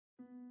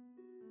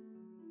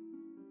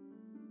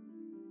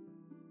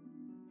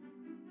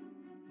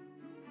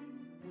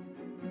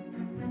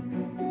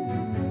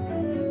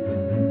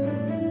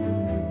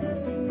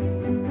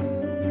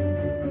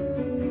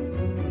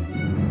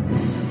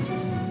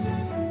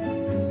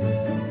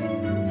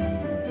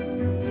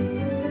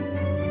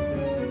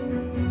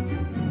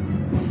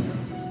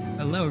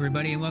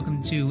everybody, and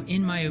welcome to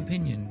In My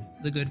Opinion,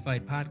 the Good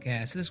Fight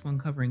podcast. This one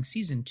covering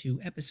Season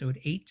 2, Episode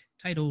 8,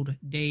 titled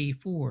Day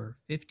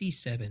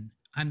 457.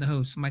 I'm the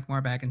host, Mike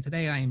Marback, and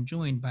today I am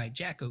joined by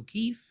Jack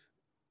O'Keefe.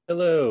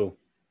 Hello.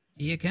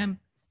 Tia Kemp.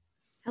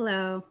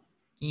 Hello.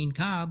 Keen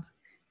Cobb.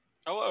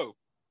 Hello.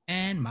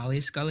 And Molly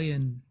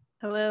Scullion.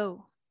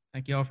 Hello.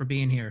 Thank you all for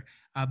being here.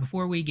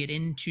 Before we get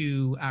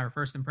into our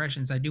first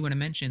impressions, I do want to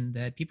mention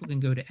that people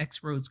can go to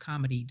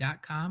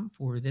xroadscomedy.com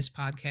for this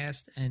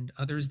podcast and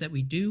others that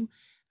we do.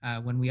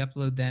 When we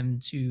upload them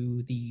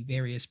to the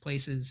various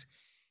places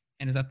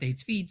and it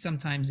updates feeds,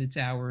 sometimes it's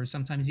hours,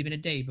 sometimes even a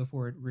day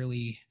before it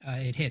really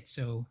it hits.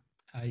 So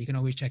you can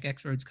always check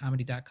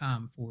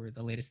xroadscomedy.com for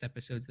the latest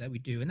episodes that we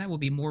do. And that will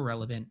be more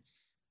relevant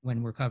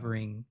when we're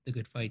covering The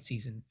Good Fight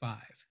Season 5.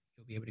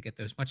 You'll be able to get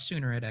those much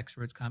sooner at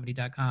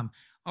xroadscomedy.com.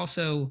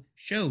 Also,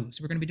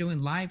 shows. We're going to be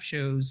doing live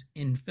shows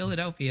in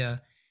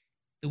Philadelphia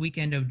the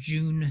weekend of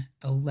June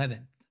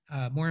 11th.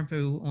 More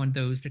info on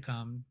those to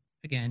come.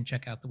 Again,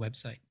 check out the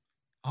website.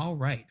 All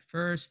right,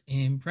 first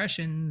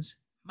impressions,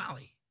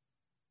 Molly.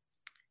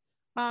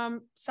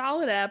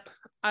 Solid ep.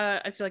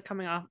 I feel like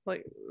coming off,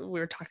 like we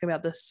were talking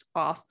about this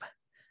off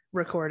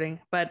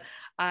recording, but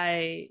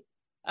I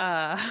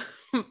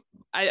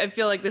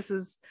feel like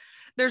there's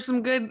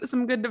some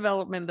good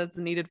development that's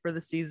needed for the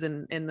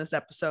season in this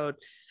episode.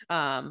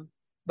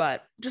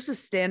 But just a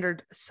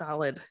standard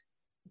solid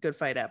Good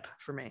Fight ep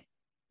for me.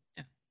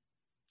 Yeah.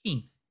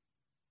 Keen.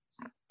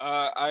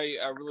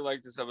 I really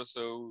like this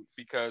episode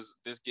because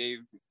this gave,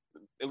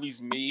 at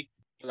least me,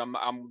 because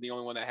I'm the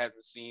only one that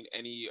hasn't seen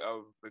any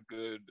of The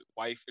Good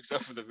Wife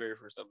except for the very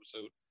first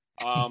episode.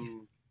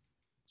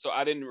 So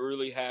I didn't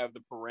really have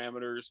the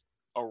parameters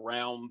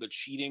around the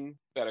cheating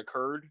that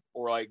occurred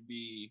or like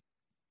the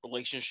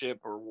relationship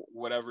or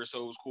whatever.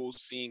 So it was cool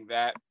seeing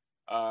that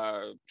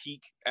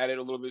peek at it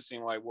a little bit,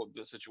 seeing like what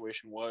the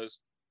situation was.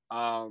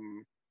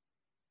 I'm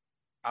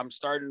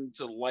starting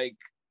to like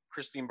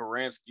Christine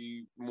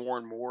Baranski more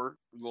and more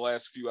the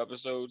last few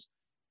episodes.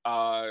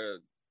 I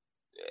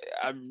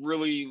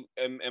really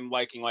am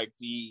liking like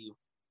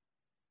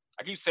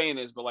I keep saying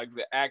this, but like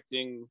the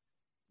acting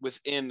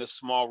within the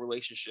small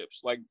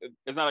relationships. Like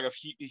it's not like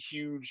a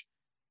huge,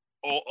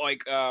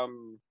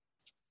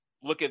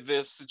 look at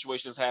this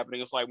situation is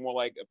happening. It's like more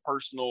like a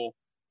personal,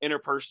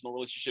 interpersonal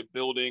relationship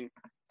building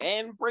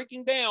and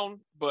breaking down.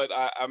 But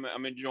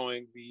I'm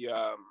enjoying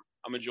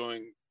I'm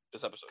enjoying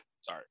this episode.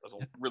 Sorry, that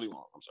was really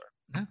long. I'm sorry.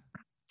 No,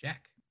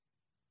 Jack.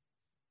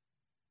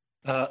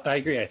 I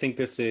agree. I think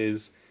this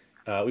is.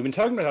 We've been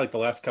talking about like the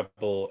last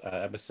couple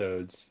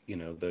episodes. You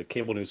know, the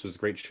cable news was a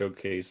great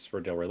showcase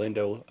for Delroy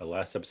Lindo.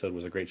 Last episode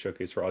was a great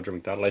showcase for Audra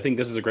McDonald. I think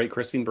this is a great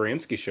Christine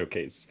Baranski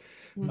showcase.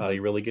 Mm-hmm.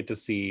 You really get to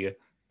see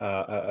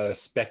a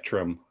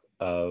spectrum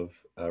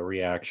of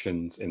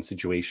reactions and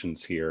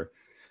situations here,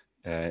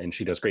 and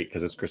she does great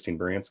because it's Christine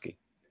Baranski.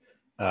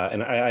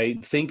 And I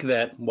think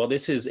that while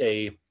this is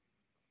a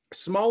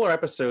smaller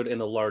episode in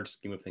the large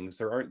scheme of things,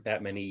 there aren't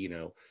that many,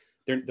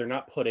 they're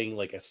not putting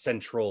like a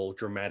central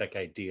dramatic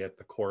idea at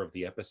the core of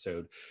the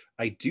episode.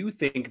 I do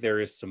think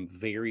there is some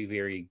very,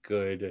 very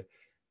good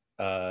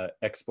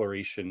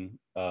exploration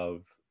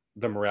of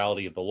the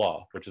morality of the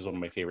law, which is one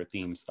of my favorite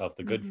themes of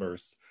the Good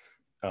Verse,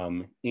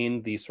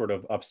 in the sort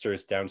of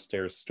upstairs,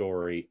 downstairs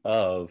story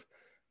of,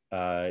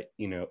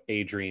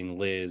 Adrian,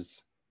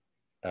 Liz,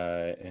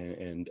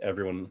 and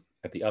everyone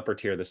at the upper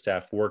tier of the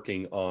staff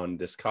working on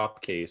this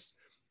cop case.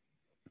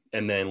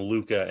 And then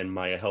Luca and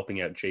Maya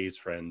helping out Jay's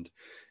friend,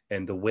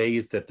 and the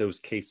ways that those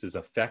cases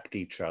affect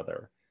each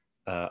other,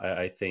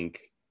 I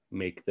think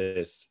make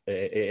this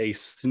a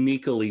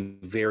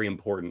sneakily very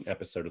important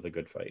episode of The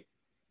Good Fight.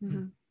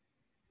 Mm-hmm.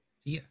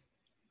 Yeah.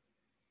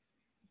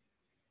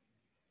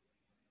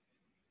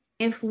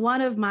 If one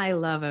of my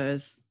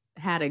lovers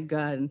had a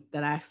gun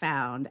that I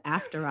found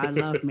after our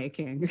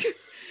lovemaking,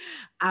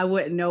 I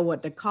wouldn't know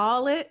what to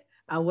call it.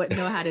 I wouldn't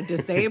know how to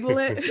disable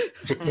it.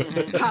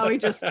 Probably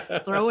just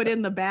throw it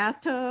in the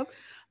bathtub.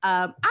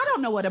 I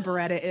don't know what a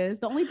Beretta is.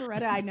 The only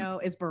Beretta I know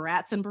is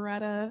Barats and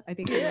Beretta. I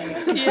think.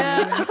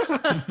 Yeah.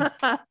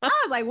 I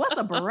was like, what's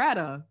a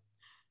Beretta?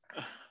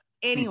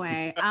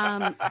 Anyway, so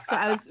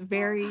I was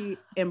very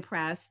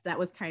impressed. That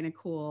was kind of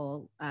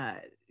cool.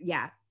 That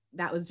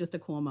was just a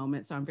cool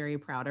moment. So I'm very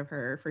proud of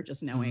her for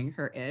just knowing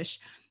her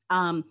ish.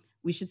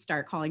 We should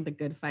start calling The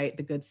Good Fight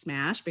The Good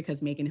Smash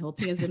because Megan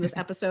Hilty is in this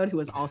episode, who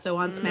is also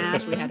on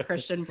Smash. We had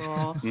Christian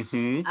Brawl.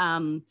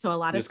 So a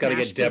lot of just got to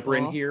get Deborah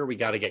people. in here. We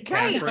got to get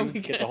Catherine,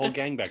 get the whole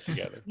gang back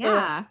together.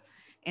 Yeah.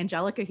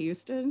 Angelica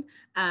Houston.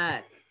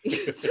 No,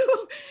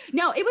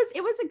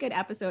 it was a good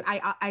episode.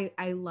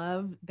 I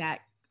love that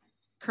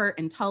Kurt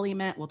and Tully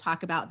met. We'll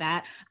talk about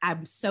that.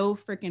 I'm so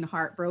freaking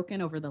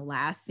heartbroken over the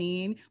last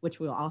scene, which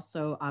we'll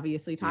also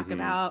obviously talk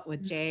about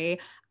with Jay.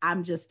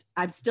 I'm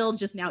still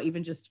just now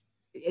even just,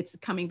 it's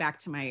coming back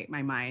to my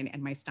mind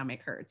and my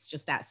stomach hurts.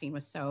 Just that scene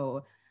was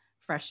so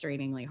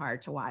frustratingly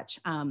hard to watch.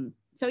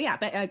 So yeah,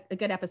 but a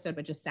good episode,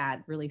 but just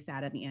sad, really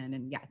sad at the end.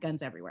 And yeah,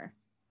 guns everywhere.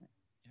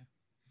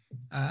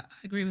 I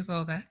agree with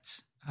all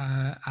that.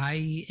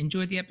 I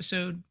enjoyed the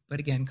episode,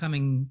 but again,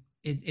 coming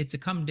it's a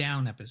come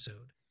down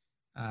episode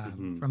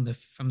Mhm. from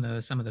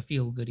the some of the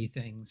feel goody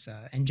things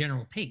and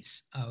general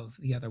pace of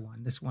the other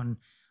one. This one,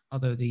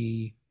 although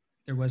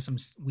there was some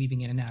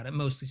weaving in and out, it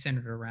mostly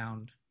centered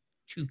around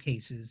two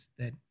cases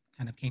that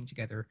kind of came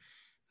together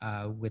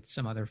with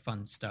some other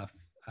fun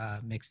stuff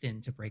mixed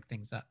in to break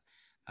things up.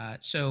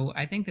 So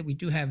I think that we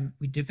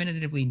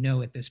definitively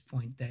know at this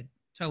point that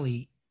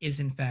Tully is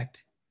in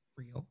fact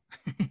real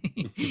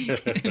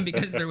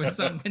because there was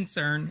some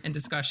concern and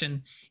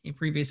discussion in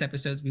previous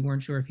episodes. We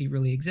weren't sure if he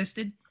really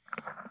existed.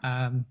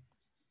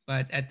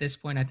 But at this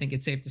point, I think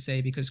it's safe to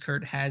say, because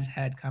Kurt has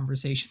had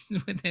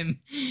conversations with him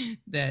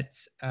that,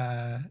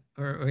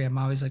 or I'm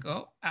always like,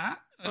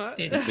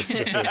 did he?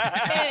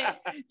 Hey,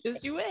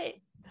 just you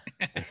wait.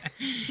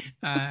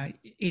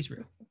 He's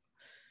real.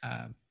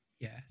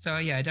 Yeah. So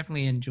yeah, I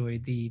definitely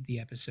enjoyed the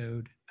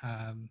episode.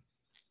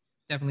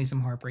 Definitely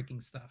some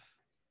heartbreaking stuff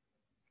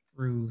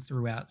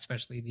throughout,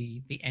 especially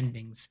the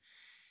endings.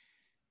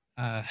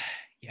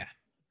 Yeah.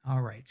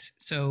 All right.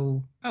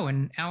 So,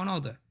 and Alan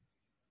Alda.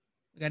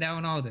 We got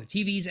Alan Alda.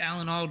 TV's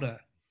Alan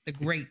Alda, the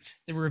great,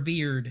 the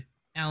revered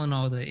Alan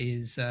Alda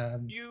is.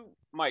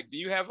 Mike, do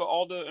you have an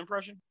Alda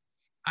impression?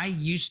 I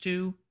used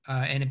to,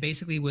 and it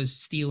basically was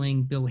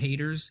stealing Bill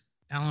Hader's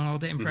Alan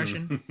Alda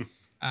impression.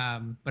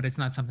 But it's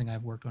not something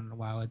I've worked on in a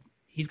while.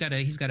 He's got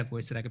a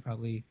voice that I could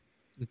probably,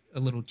 with a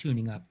little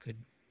tuning up, could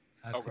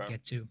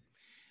get to.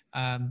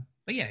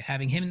 But yeah,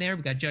 having him there,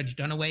 we got Judge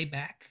Dunaway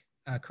back,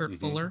 Kurt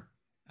Fuller.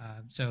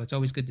 So it's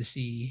always good to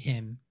see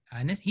him,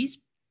 and he's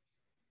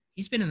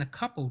been in a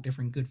couple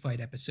different Good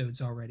Fight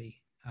episodes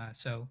already.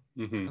 So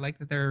I like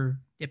that they're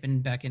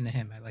dipping back into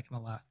him. I like him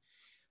a lot.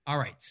 All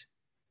right.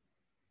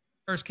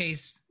 First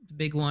case, the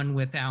big one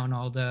with Alan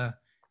Alda.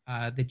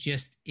 The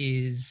gist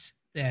is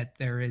that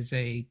there is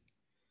a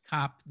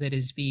cop that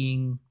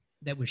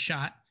was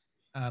shot,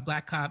 a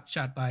black cop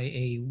shot by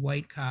a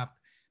white cop.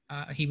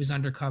 He was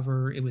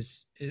undercover.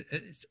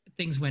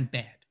 Things went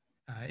bad,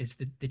 is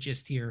the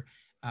gist here.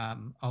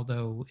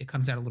 Although it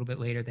comes out a little bit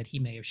later that he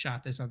may have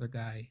shot this other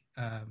guy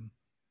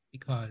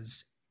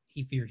because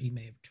he feared he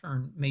may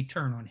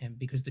turn on him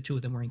because the two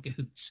of them were in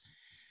cahoots.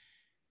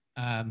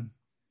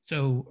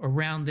 So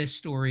around this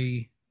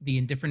story, the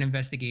different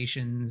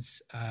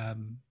investigations,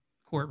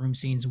 courtroom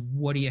scenes,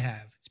 what do you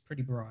have? It's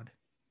pretty broad.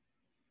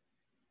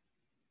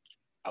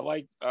 I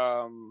liked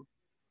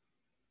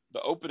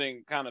the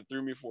opening kind of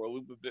threw me for a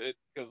loop a bit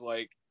because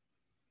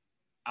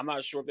I'm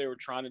not sure if they were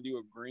trying to do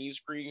a green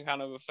screen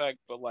kind of effect,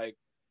 but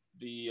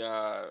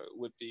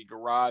with the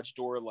garage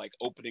door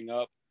opening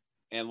up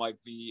and I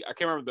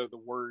can't remember the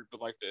word,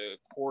 but the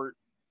court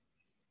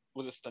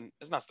was it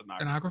it's not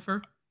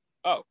stenographer.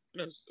 Oh,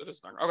 it is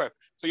stenographer. Okay,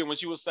 so yeah, when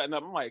she was setting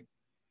up, I'm like,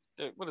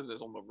 what is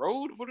this on the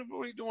road? What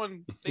are you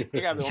doing?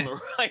 They got me on the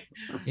right.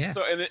 Yeah.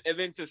 So and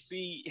then to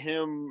see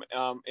him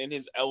in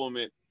his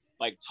element,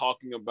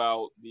 talking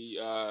about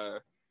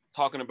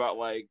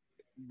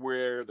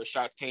where the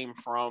shots came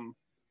from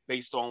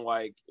based on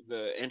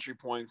the entry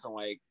points and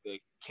the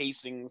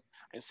casings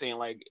and saying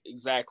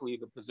exactly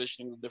the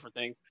positioning of different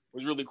things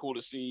was really cool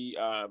to see.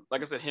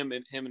 Like I said, him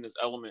in his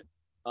element.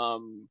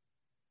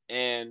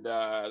 And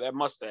that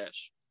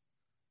mustache.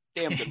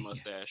 Damn good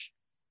mustache.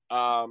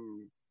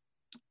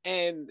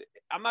 And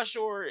I'm not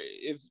sure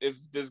if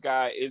this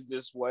guy is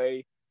this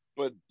way,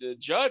 but the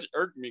judge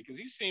irked me because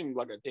he seemed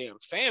like a damn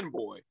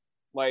fanboy.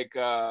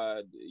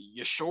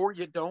 You sure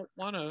you don't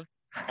want to?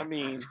 I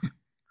mean,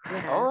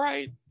 Yes. all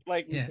right.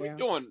 What Yeah. you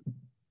doing?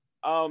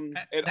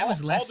 That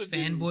was less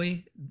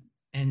fanboy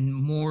and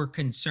more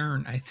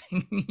concern, I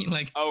think.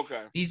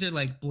 Okay. These are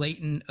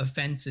blatant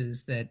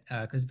offenses that,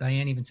 because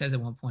Diane even says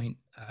at one point,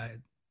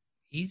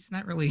 he's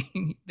not really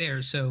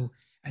there, so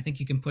I think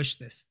you can push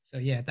this. So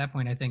yeah, at that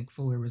point, I think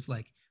Fuller was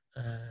like,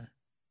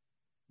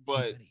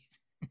 but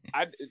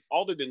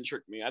Alda didn't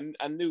trick me.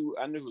 I knew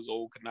he was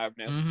old, conniving,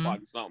 nasty,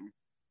 plotting something.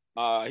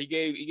 He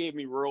gave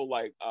me real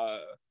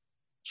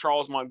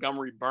Charles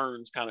Montgomery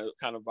Burns kind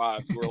of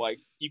vibes, where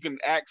you can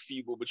act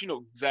feeble, but you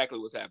know exactly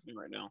what's happening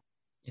right now.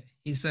 Yeah,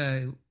 he's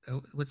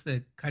what's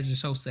the Kaiser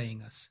Soul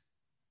saying us?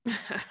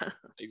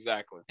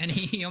 Exactly. And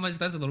he almost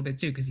does a little bit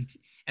too, because he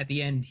at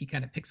the end he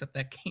kind of picks up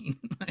that cane.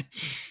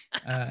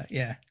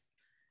 Yeah.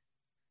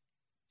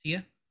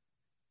 Tia?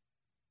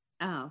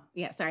 Oh,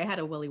 yeah. Sorry, I had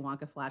a Willy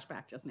Wonka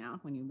flashback just now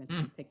when you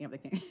mentioned picking up the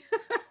cane.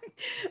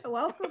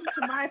 Welcome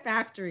to my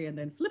factory, and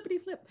then flippity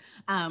flip,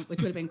 which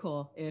would have been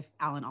cool if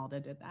Alan Alda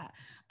did that.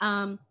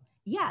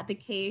 Yeah, the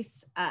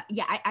case.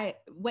 I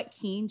what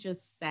Keen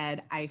just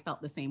said, I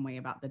felt the same way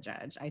about the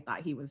judge. I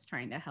thought he was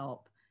trying to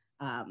help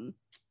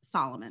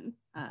Solomon,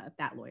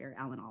 that lawyer,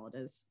 Alan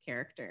Alda's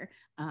character.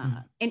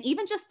 And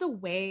even just the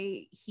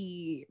way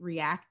he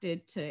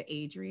reacted to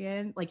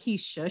Adrian, he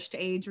shushed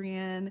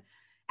Adrian.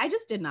 I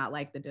just did not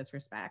like the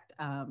disrespect.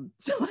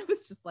 So I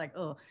was just like,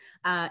 oh.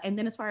 And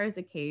then as far as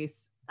the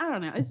case, I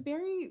don't know. It's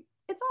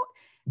all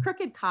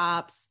crooked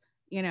cops,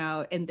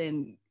 and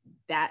then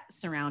that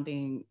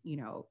surrounding,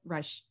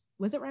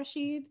 was it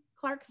Rashid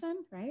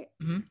Clarkson, right?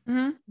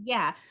 Mm-hmm.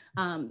 Yeah.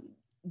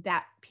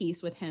 that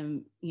piece with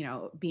him,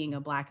 being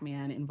a Black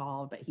man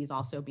involved, but he's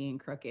also being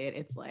crooked.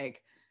 It's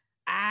like,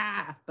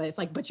 but it's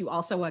like, but you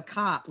also a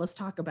cop. Let's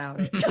talk about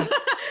it.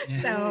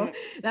 So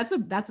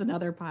that's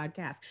another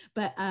podcast.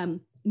 But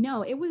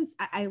no, it was,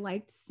 I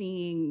liked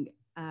seeing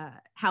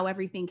how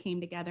everything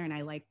came together. And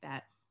I liked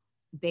that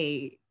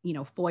they,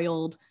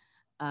 foiled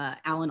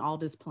Alan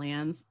Alda's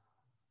plans.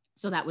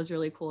 So that was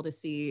really cool to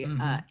see.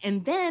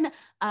 And then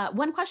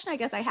one question I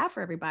guess I have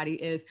for everybody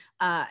is,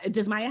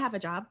 does Maya have a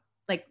job?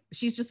 Like,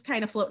 she's just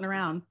kind of floating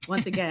around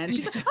once again.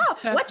 She's like, oh,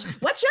 what you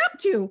up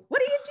to?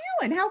 What are you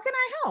doing? How can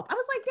I help? I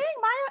was like, dang,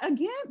 Maya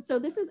again. So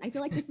I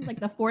feel like this is like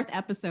the 4th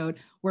episode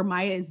where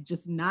Maya is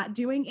just not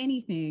doing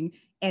anything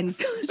and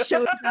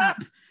shows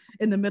up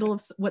in the middle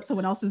of what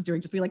someone else is doing.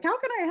 Just be like, how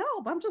can I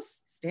help? I'm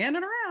just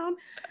standing around.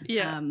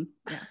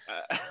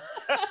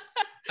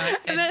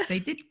 And they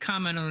did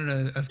comment on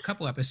it a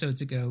couple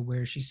episodes ago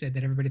where she said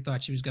that everybody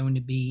thought she was going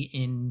to be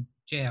in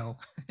jail.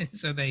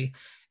 So she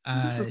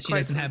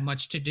doesn't have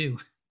much to do.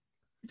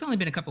 It's only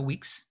been a couple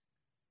weeks.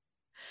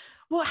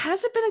 Well,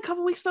 has it been a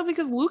couple weeks though?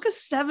 Because Luca's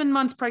 7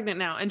 months pregnant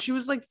now, and she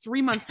was like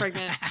 3 months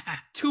pregnant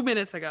 2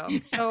 minutes ago.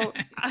 So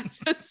I'm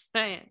just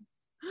saying.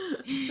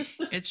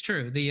 It's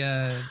true.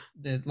 The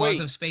laws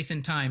of space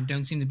and time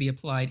don't seem to be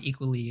applied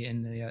equally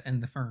in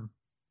the firm.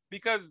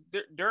 Because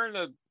during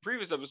the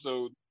previous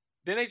episode,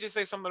 didn't they just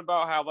say something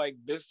about how like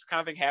this kind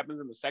of thing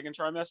happens in the 2nd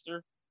trimester,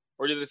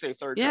 or did they say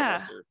 3rd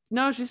trimester?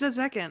 No, she said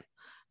 2nd.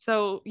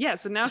 So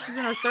so now she's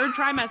in her 3rd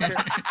trimester.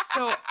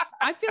 So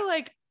I feel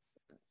like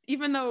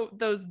even though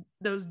those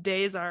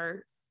days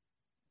are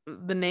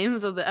the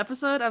names of the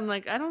episode, I'm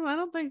like, I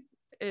don't think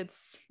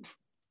it's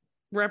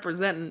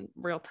representing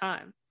real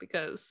time,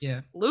 because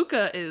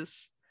Luca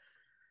is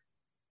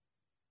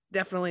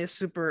definitely a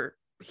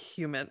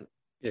superhuman.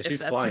 Yeah,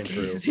 she's flying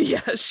through.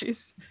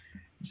 She's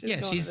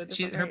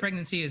her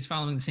pregnancy is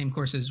following the same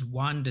course as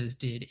Wanda's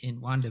did in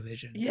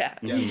WandaVision. Yeah,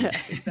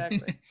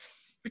 exactly.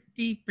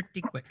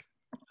 pretty quick.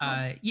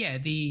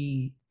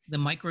 The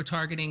micro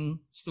targeting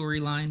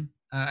storyline,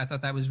 I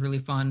thought that was really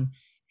fun.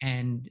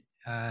 And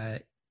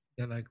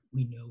they're like,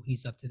 we know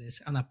he's up to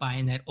this. I'm not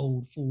buying that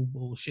old fool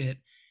bullshit.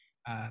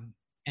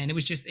 And it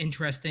was just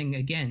interesting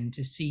again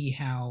to see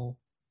how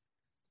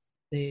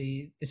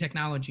the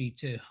technology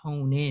to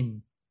hone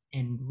in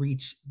and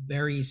reach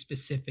very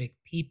specific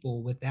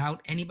people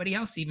without anybody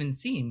else even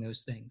seeing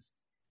those things.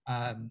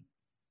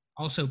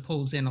 Also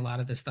pulls in a lot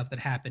of the stuff that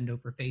happened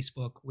over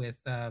Facebook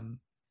with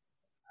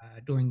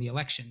during the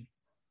election.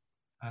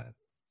 I'm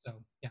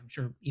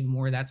sure even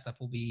more of that stuff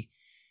will be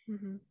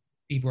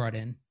brought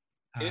in.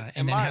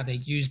 And then how they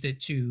used it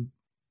to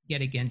get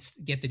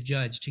the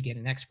judge to get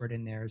an expert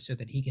in there so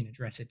that he can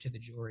address it to the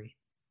jury.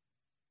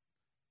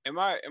 Am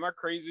I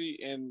crazy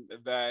in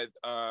that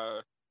I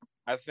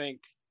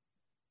think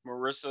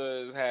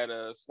Marissa has had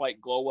a slight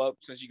glow up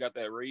since she got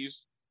that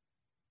raise?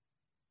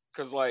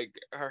 Because like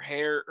her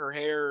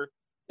hair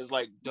is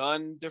like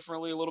done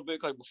differently a little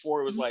bit. Like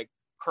before it was like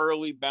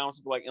curly,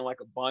 bounced like in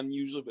like a bun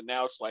usually, but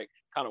now it's like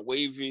kind of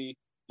wavy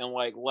and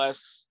like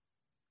less.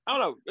 I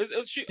don't know.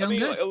 Is she? I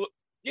mean,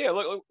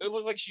 it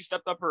looked like she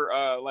stepped up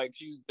her. Like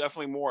she's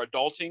definitely more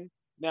adulting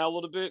now a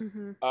little bit.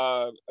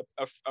 A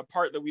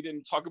part that we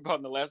didn't talk about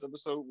in the last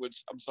episode,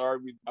 which I'm sorry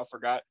I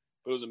forgot,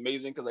 but it was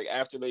amazing because like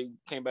after they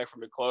came back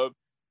from the club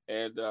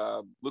and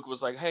Luca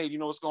was like, "Hey, do you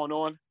know what's going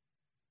on?"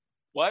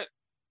 What?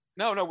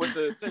 No, with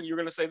the thing you're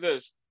gonna say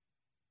this.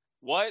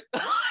 What?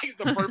 He's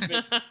the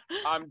perfect.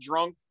 I'm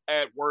drunk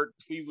at work.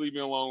 Please leave me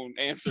alone.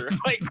 Answer.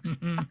 Like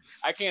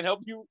I can't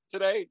help you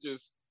today.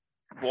 Just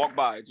walk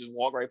by. Just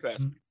walk right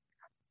past me.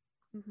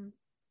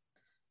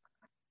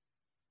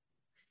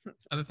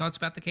 Other thoughts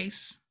about the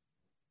case?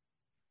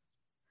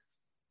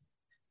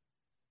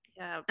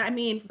 Yeah. I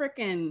mean,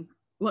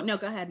 well, no,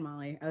 go ahead,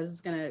 Molly. I was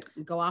just going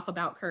to go off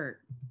about Kurt.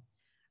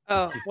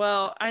 Oh,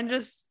 well, I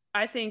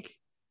think,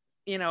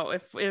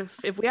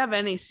 if we have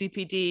any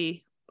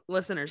CPD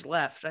listeners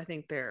left, I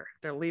think they're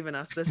leaving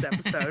us this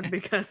episode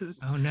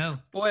because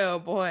oh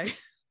boy,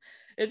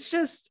 it's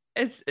just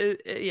it's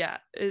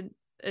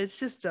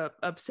just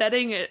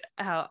upsetting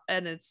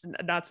and it's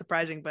not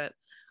surprising, but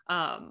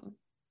I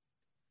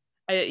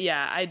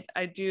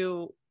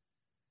do,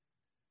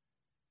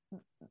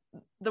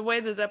 the way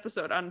this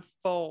episode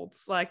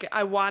unfolds, like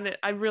I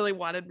really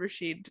wanted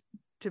Rashid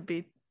to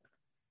be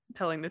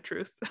telling the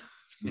truth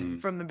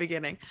from the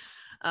beginning.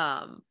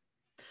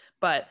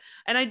 But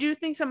I do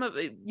think some of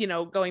it,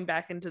 going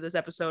back into this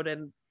episode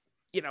and,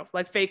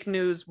 like fake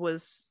news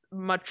was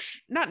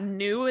much not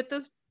new at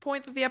this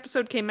point that the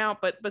episode came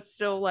out, but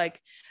still like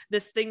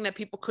this thing that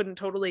people couldn't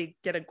totally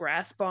get a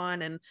grasp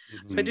on. And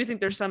so I do think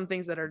there's some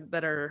things that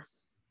are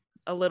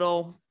a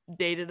little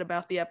dated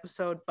about the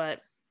episode, but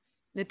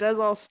it does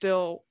all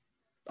still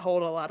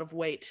hold a lot of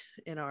weight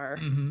in our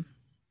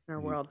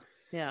world.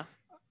 Yeah.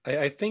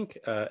 I think,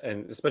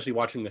 and especially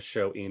watching the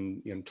show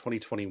in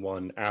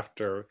 2021,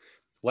 after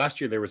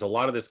last year, there was a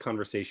lot of this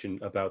conversation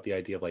about the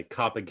idea of like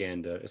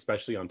propaganda,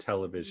 especially on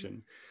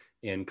television.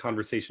 and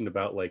conversation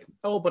about like,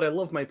 oh, but I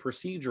love my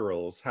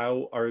procedurals.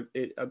 Are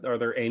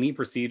there any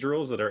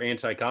procedurals that are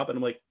anti-cop? And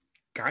I'm like,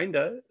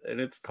 kinda. And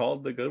it's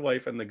called The Good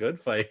Wife and The Good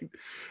Fight.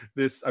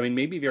 I mean,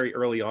 maybe very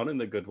early on in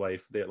The Good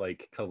Wife that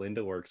like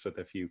Kalinda works with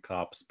a few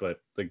cops,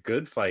 but The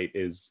Good Fight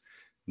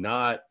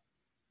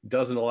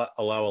doesn't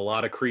allow a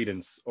lot of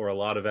credence or a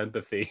lot of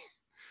empathy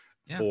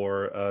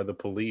for the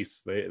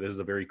police. This is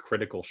a very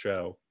critical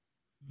show.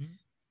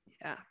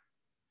 Yeah.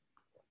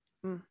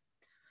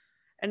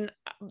 And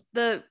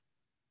the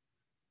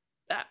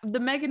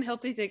Megan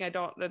Hilty thing, I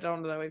don't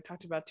know that we've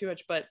talked about too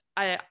much, but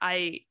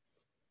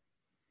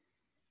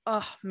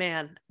oh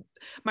man,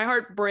 my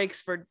heart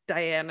breaks for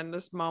Diane in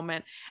this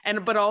moment.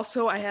 But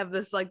also I have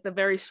this like the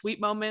very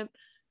sweet moment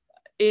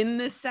in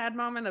this sad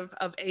moment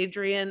of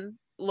Adrian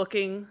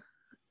looking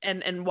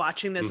and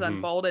watching this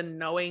unfold and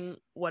knowing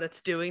what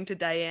it's doing to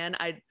Diane.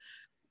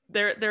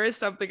 There is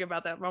something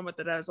about that moment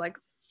that I was like,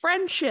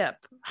 friendship.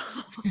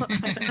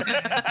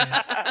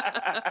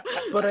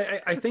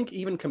 But I think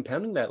even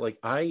compounding that, like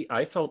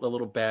I felt a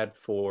little bad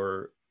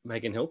for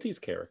Megan Hilty's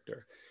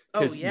character,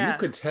 because you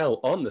could tell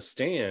on the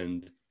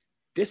stand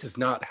this is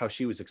not how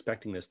she was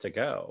expecting this to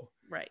go.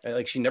 Right.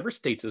 Like she never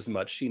states as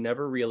much. She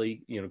never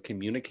really,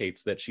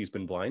 communicates that she's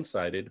been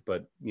blindsided,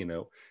 but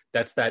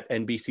that's that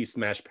NBC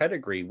Smash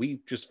pedigree. We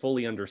just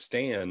fully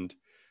understand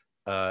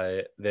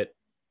that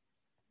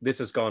this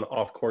has gone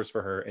off course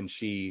for her and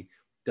she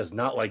does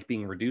not like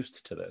being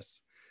reduced to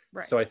this.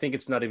 Right. So I think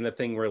it's not even a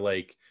thing where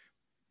like,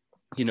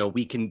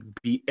 we can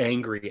be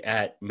angry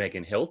at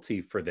Megan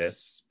Hilty for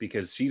this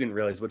because she didn't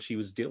realize what she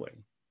was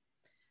doing.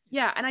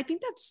 Yeah. And I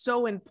think that's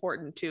so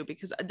important too,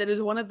 because that is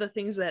one of the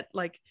things that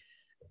like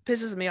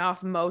pisses me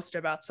off most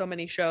about so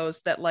many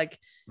shows that like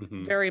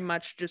very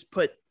much just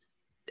put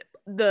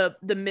the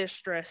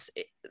mistress,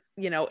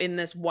 in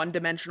this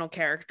one-dimensional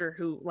character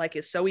who like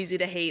is so easy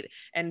to hate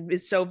and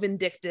is so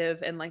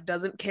vindictive and like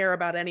doesn't care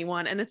about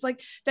anyone. And it's like,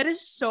 that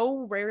is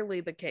so rarely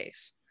the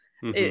case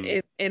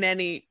in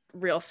any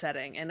real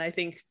setting. And I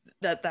think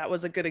that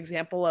was a good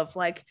example of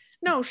like,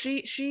 no,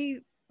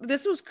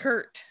 this was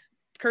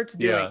Kurt's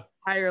doing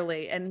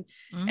entirely. And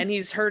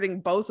he's hurting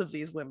both of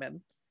these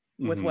women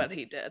with what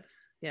he did.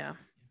 Yeah.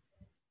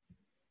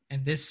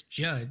 And this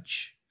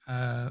judge,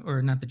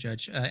 or not the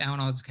judge, Alan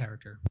Alda's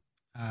character,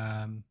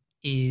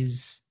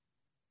 is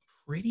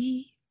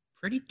pretty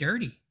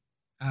dirty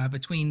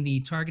between the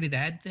targeted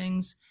ad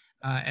things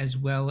as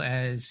well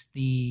as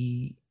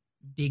the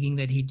digging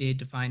that he did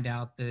to find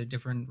out the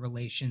different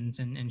relations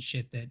and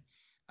shit that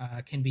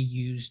can be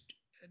used,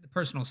 the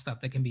personal stuff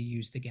that can be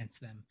used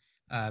against them,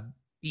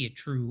 be it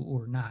true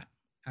or not.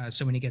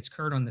 So when he gets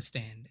Kurt on the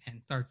stand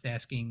and starts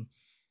asking,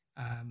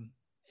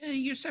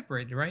 you're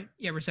separated, right?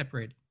 Yeah, we're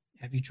separated.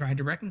 Have you tried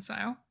to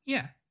reconcile?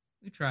 Yeah,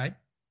 we tried.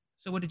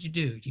 So what did you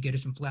do? You get her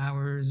some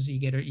flowers, you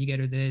get her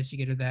this, you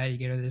get her that, you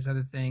get her this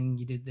other thing,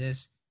 you did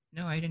this.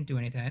 No, I didn't do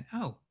any of that.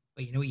 Oh,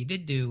 but you know what you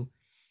did do?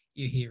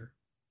 You're here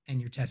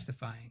and you're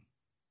testifying.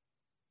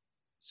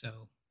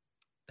 So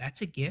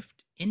that's a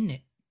gift, isn't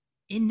it?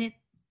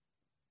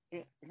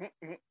 Yeah,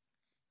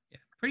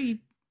 pretty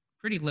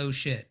low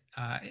shit.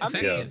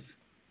 Effective.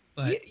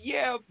 But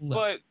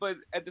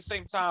at the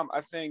same time,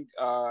 I think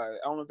I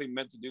don't know if they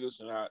meant to do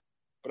this or not,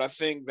 but I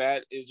think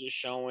that is just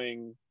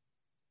showing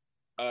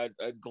a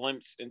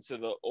glimpse into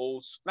the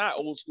not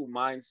old school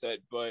mindset,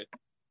 but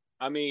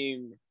I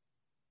mean,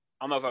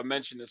 I don't know if I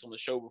mentioned this on the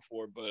show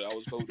before, but I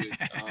was voted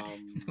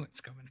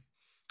what's coming?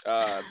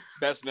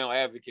 Best male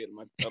advocate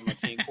of my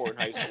teen court in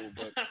high school.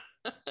 But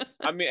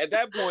I mean, at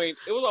that point,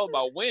 it was all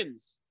about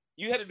wins.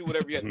 You had to do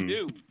whatever you had to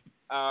do,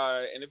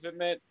 and if it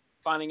meant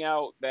finding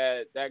out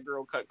that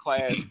girl cut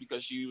class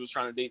because she was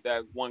trying to date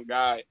that one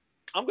guy,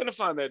 I'm gonna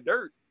find that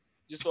dirt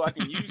just so I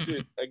can use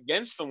it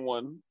against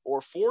someone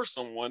or for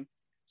someone.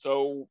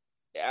 So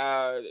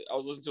I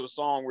was listening to a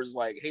song where it's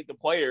like, hate the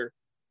player,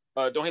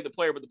 don't hate the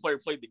player, but the player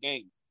played the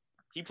game.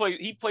 He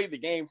played the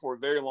game for a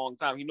very long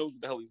time. He knows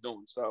what the hell he's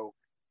doing. So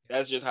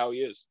that's just how he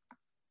is.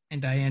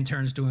 And Diane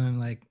turns to him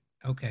like,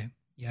 okay,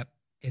 yep,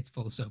 it's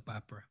full soap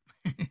opera.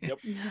 Yep.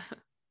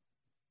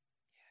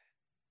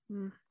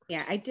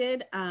 Yeah, I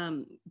did.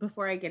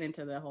 Before I get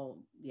into the whole,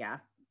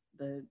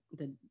 the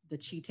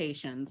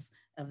cheatations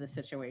of the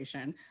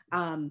situation,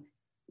 I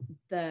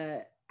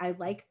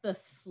like the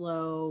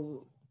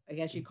slow, I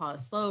guess you call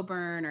it slow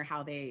burn, or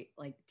how they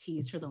like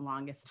tease for the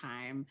longest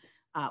time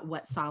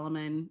what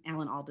Solomon,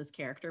 Alan Alda's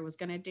character, was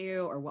going to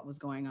do or what was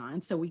going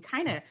on. So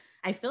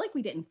I feel like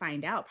we didn't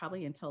find out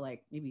probably until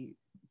like maybe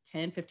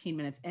 10, 15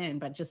 minutes in,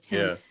 but just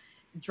him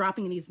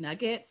dropping these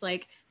nuggets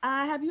like,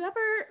 have you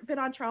ever been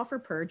on trial for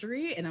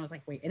perjury? And I was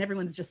like, wait, and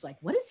everyone's just like,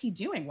 what is he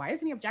doing? Why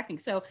isn't he objecting?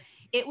 So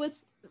it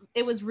was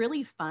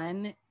really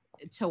fun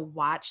to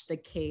watch the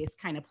case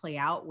kind of play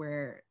out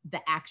where the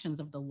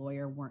actions of the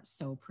lawyer weren't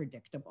so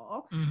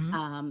predictable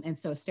and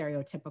so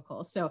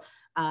stereotypical. So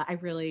I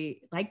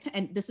really liked,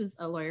 and this is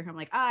a lawyer who I'm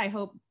like, I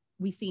hope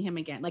we see him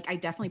again. Like I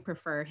definitely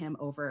prefer him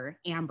over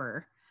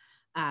Amber.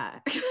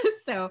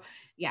 So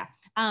yeah.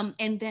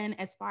 And then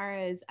as far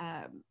as,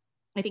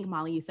 I think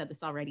Molly, you said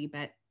this already,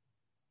 but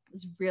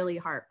was really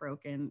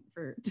heartbroken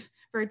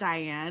for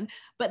Diane.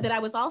 But then I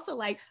was also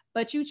like,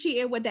 but you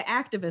cheated with the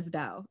activist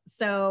though.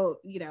 So,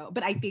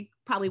 but I think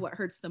probably what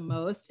hurts the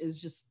most is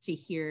just to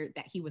hear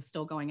that he was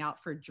still going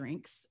out for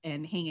drinks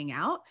and hanging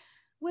out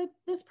with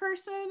this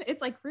person.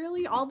 It's like,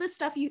 really, all this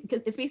stuff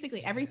because it's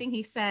basically everything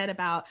he said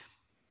about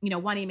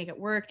wanting to make it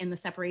work and the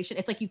separation.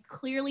 It's like you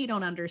clearly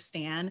don't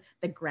understand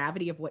the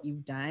gravity of what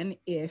you've done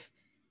if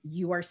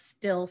you are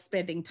still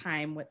spending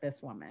time with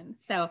this woman.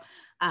 So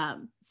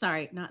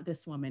sorry, not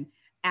this woman,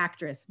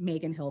 actress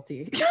Megan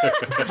Hilty.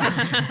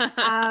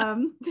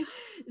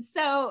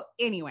 So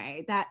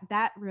anyway,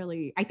 that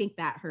really, I think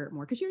that hurt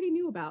more because she already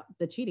knew about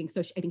the cheating.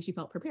 So I think she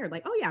felt prepared,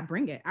 like, oh yeah,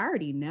 bring it. I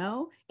already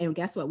know. And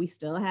guess what? We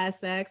still had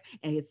sex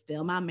and it's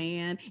still my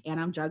man and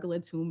I'm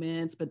juggling 2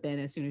 minutes. But then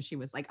as soon as she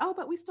was like, oh,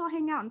 but we still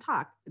hang out and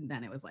talk. And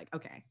then it was like,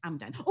 okay, I'm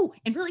done. Oh,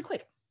 and really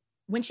quick,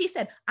 when she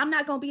said, I'm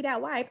not going to be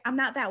that wife, I'm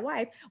not that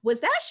wife, was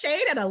that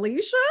shade at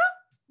Alicia?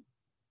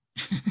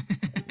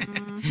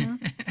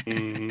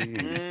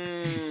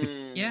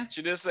 Yeah.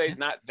 She did say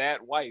not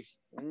that wife.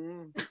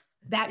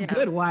 That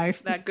good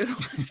wife. That good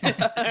wife. Yeah.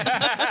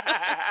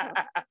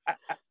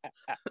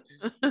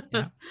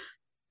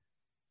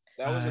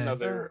 That was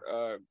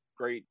another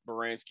great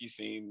Baranski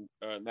scene.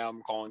 Now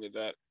I'm calling it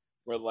that,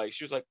 where like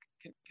she was like,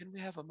 "Can we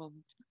have a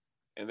moment?"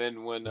 And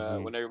then when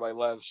everybody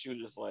left, she was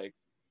just like,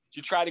 she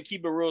tried to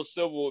keep it real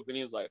civil. Then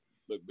he was like,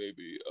 "Look,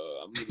 baby,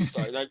 I'm really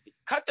sorry. Like,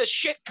 cut the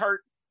shit,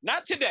 Kurt.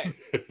 Not today.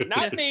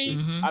 Not me.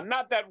 I'm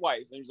not that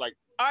wife." And he was like,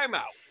 "I'm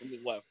out," and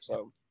just left.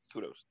 So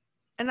kudos.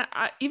 And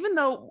even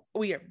though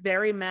we are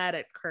very mad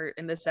at Kurt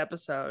in this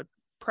episode,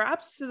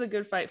 props to the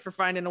Good Fight for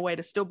finding a way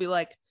to still be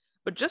like,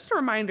 but just a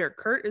reminder,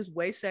 Kurt is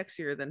way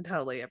sexier than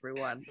Tully,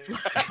 everyone.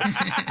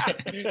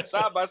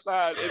 Side by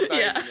side.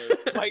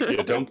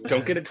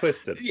 Don't get it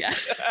twisted. Yeah.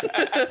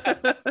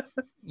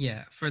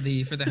 Yeah, for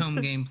the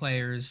home game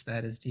players,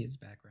 that is Tia's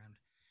background.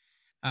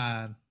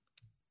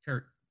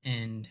 Kurt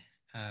and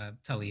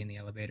Tully in the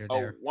elevator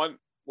there. One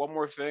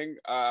more thing.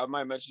 I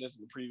might mention this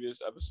in the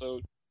previous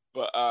episode,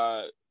 but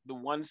the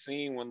one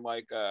scene when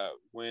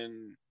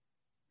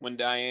when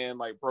Diane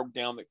like broke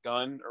down the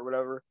gun or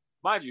whatever,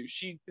 mind you,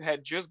 she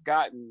had just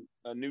gotten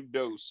a new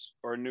dose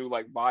or a new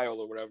like vial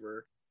or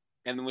whatever,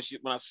 and then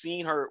when I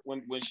seen her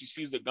when she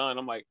sees the gun,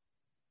 I'm like,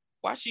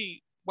 why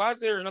is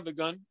there another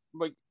gun? I'm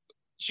like,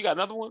 she got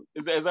another one?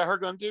 Is that her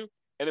gun too?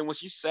 And then when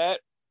she sat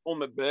on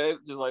the bed,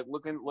 just like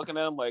looking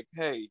at him like,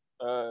 hey,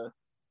 do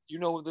you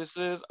know what this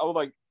is? I was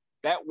like,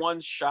 that one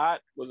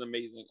shot was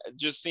amazing.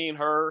 Just seeing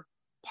her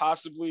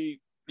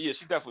possibly, yeah,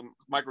 she's definitely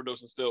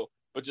microdosing still,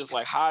 but just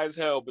like high as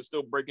hell, but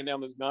still breaking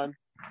down this gun,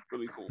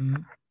 really cool.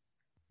 Mm-hmm.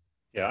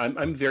 Yeah,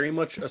 I'm very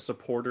much a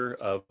supporter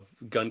of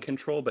gun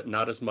control, but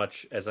not as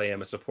much as I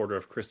am a supporter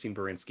of Christine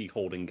Baranski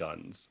holding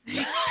guns.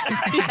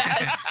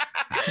 Yes.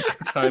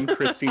 Every time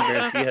Christine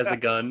Baranski has a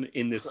gun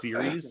in this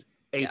series,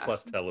 A+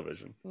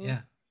 television.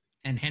 Yeah,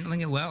 and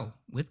handling it well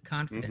with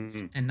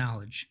confidence and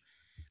knowledge.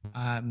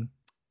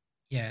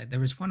 Yeah, there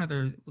was one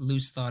other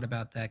loose thought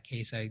about that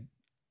case. What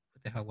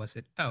the hell was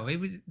it? Oh, it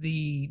was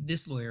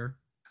this lawyer,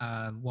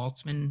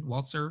 Solomon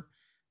Waltzer,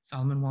 I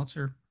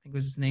think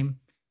was his name,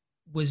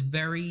 was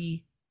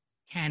very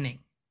Canning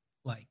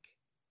like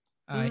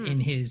in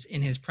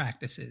his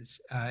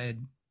practices.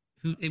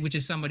 Which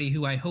is somebody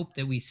who I hope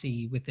that we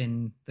see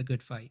within the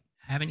Good Fight.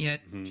 I haven't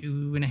yet.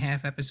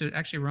 2.5 episodes.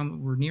 Actually,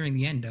 we're nearing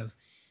the end of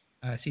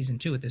season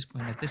 2 at this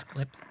point at this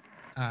clip.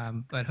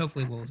 But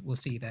hopefully we'll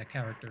see that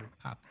character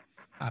pop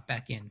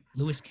back in.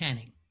 Lewis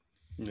Canning.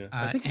 Yeah.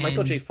 I think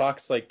Michael J.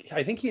 Fox,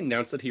 I think he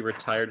announced that he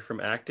retired from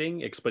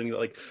acting, explaining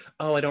that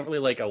I don't really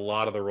like a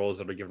lot of the roles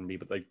that are given me,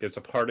 but there's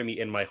a part of me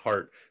in my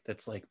heart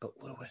that's like, but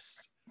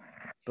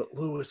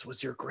Lewis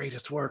was your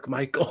greatest work,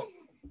 Michael.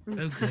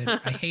 So good.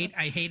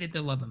 I hated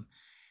to love him.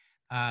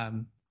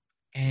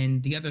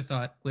 And the other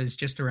thought was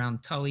just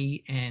around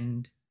Tully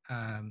and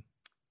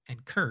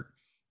Kurt,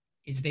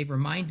 is they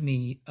remind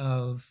me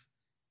of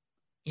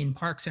in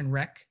Parks and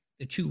Rec,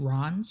 the 2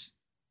 Rons,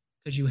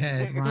 because you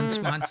had Ron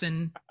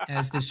Swanson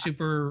as the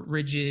super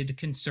rigid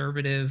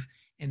conservative,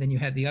 and then you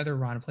had the other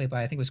Ron played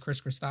by, I think it was Chris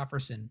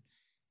Christopherson,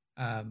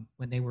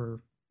 when they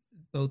were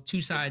both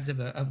 2 sides of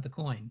the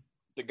coin.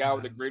 The guy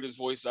with the greatest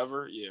voice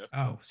ever, yeah.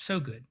 Oh, so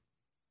good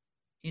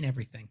in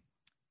everything.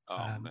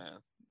 Oh man,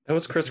 that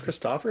was Chris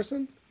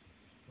Christopherson.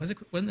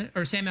 Wasn't it?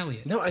 Or Sam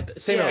Elliott? No,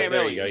 Sam Elliott.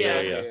 There you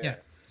go. Yeah.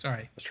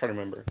 Sorry, I was trying to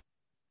remember.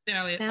 Sam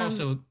Elliott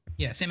also.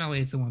 Yeah, Sam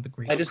Elliott's the one with the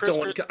great. I just don't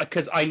want,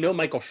 because I know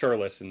Michael Schur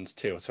listens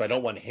too, so I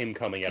don't want him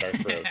coming at our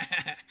throats.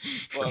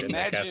 Well,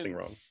 casting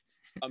wrong.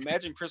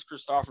 Imagine Chris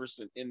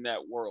Christopherson in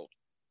that world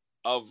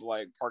of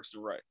like Parks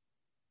and Rec.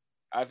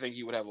 I think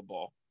he would have a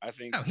ball. I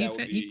think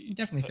he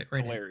definitely fit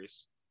right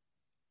hilarious.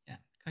 In. Yeah,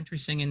 country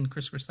singing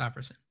Chris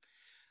Christopherson.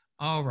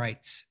 All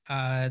right,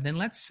 then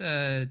let's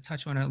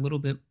touch on it a little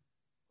bit.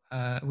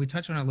 We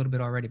touched on it a little bit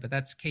already, but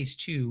that's case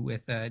 2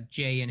 with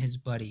Jay and his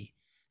buddy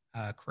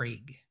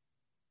Craig.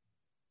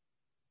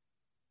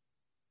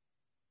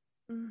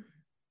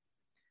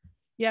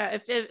 Yeah,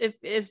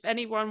 if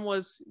anyone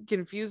was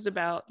confused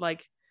about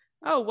like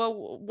oh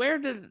well, where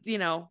did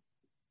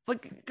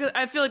like, 'cause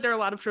I feel like there are a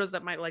lot of shows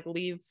that might like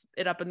leave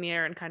it up in the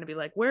air and kind of be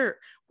like, we're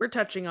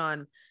touching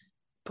on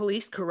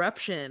police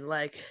corruption,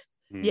 like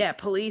yeah,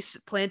 police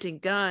planting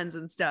guns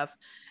and stuff.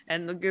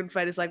 And The Good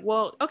Fight is like,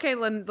 well, okay,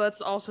 then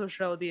let's also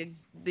show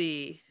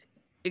the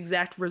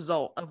exact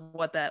result of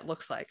what that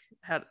looks like,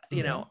 how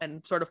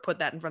and sort of put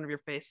that in front of your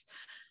face.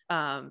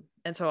 And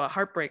so a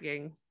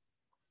heartbreaking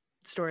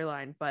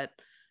storyline, but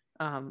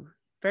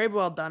very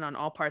well done on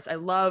all parts. I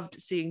loved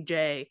seeing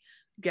Jay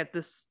get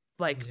this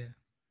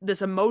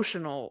this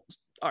emotional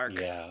arc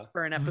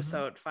for an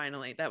episode.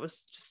 Finally, that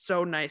was just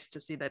so nice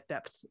to see that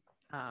depth,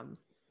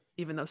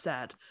 even though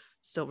sad,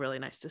 still really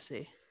nice to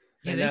see.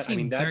 Yeah, they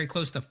seem very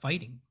close to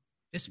fighting.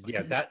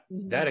 Yeah,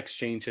 that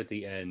exchange at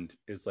the end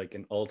is like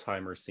an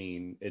all-timer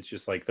scene. It's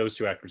just like those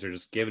two actors are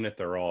just giving it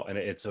their all, and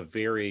it's a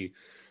very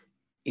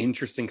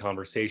interesting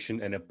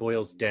conversation, and it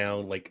boils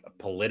down like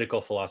political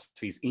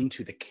philosophies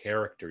into the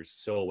characters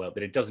so well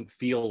that it doesn't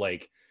feel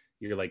like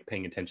you're like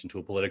paying attention to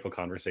a political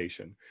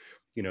conversation.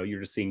 You're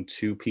just seeing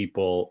two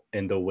people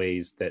and the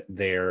ways that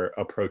their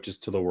approaches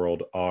to the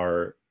world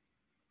are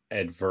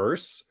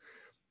adverse,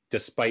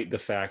 despite the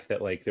fact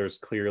that like there's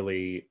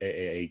clearly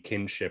a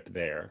kinship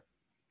there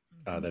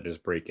that is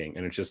breaking.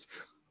 And it's just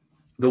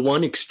the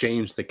one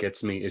exchange that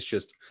gets me is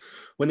just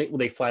when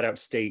they flat out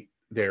state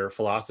their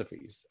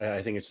philosophies.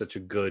 I think it's such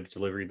a good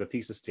delivery of the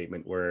thesis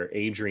statement where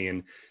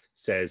Adrian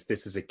says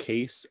this is a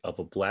case of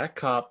a black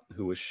cop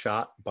who was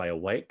shot by a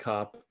white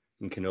cop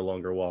and can no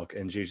longer walk.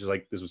 And she's just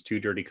like, this was two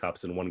dirty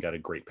cops and one got a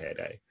great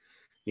payday.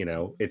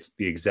 It's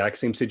the exact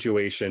same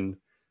situation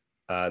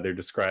they're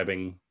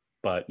describing,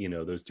 but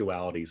those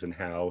dualities and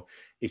how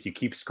if you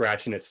keep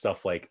scratching at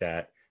stuff like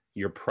that,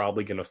 you're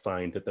probably going to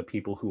find that the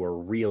people who are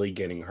really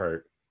getting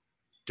hurt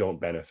don't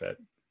benefit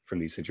from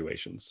these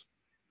situations.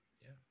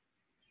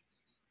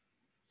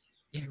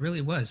 Yeah, it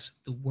really was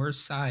the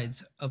worst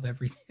sides of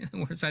everything. The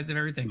worst sides of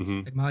everything.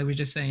 Mm-hmm. Like Molly was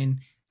just saying,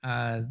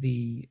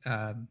 the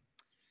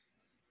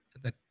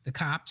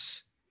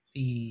cops,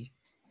 the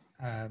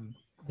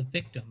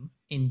victim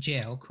in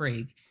jail,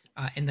 Craig,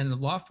 and then the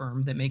law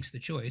firm that makes the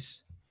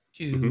choice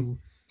to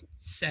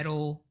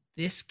settle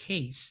this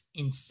case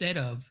instead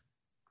of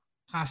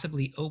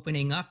possibly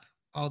opening up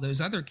all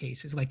those other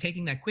cases, like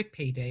taking that quick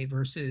payday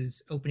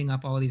versus opening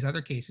up all these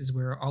other cases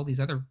where all these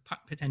other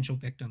potential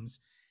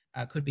victims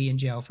could be in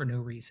jail for no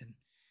reason.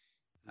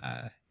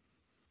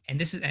 And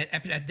this is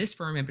at this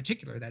firm in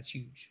particular, that's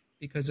huge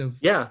because of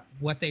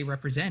what they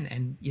represent.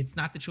 And it's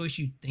not the choice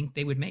you'd think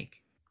they would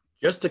make.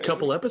 Just a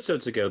couple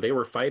episodes ago, they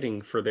were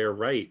fighting for their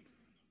right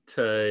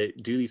to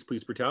do these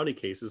police brutality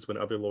cases when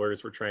other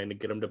lawyers were trying to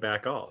get them to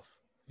back off.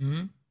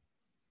 Mm-hmm.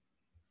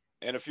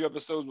 And a few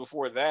episodes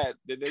before that,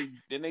 didn't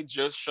they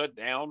just shut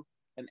down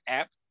an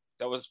app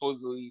that was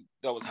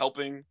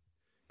helping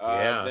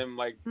them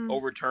like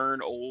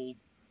overturn old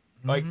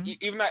like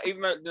even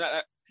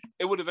that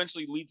it would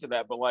eventually lead to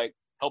that, but like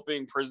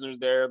helping prisoners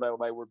there that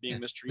like were being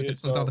mistreated.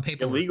 With all the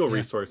paperwork, illegal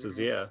resources,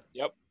 Yep.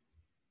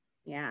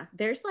 Yeah,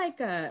 there's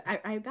like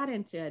I got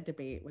into a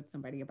debate with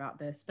somebody about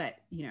this, but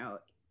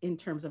in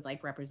terms of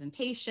like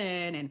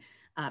representation and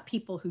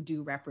people who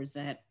do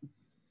represent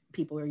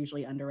people who are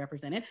usually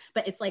underrepresented,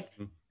 but it's like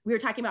we were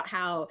talking about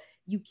how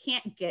you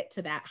can't get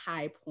to that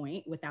high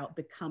point without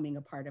becoming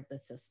a part of the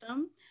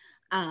system.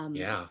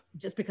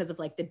 Just because of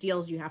like the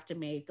deals you have to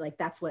make, like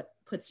that's what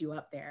puts you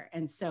up there.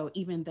 And so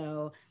even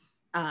though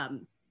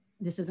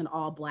this is an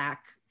all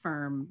Black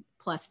firm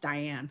plus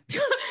Diane,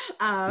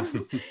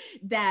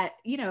 that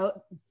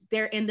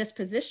they're in this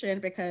position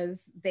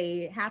because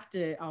they have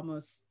to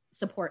almost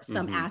support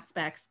some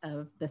aspects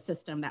of the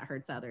system that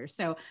hurts others.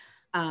 So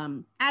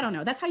I don't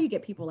know. That's how you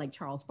get people like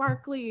Charles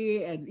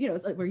Barkley, and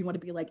it's like where you want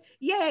to be like,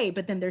 yay,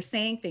 but then they're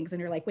saying things and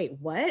you're like, wait,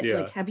 what?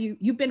 Yeah. Like,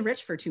 you've been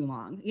rich for too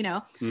long,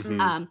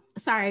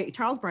 Sorry,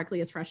 Charles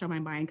Barkley is fresh on my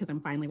mind because I'm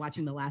finally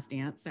watching The Last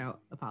Dance. So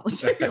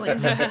apologies. Like, where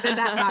did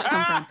that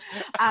not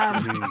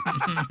come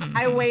from?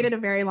 I waited a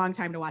very long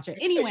time to watch it.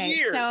 Anyway,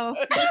 so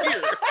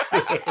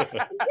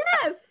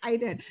yes, I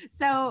did.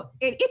 So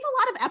it's a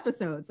lot of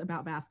episodes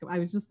about basketball. I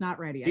was just not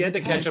ready. She had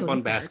to catch up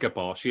on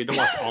basketball. She had to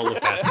watch all of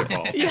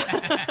basketball.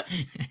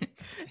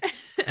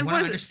 And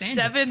what is it,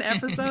 7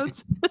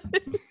 episodes?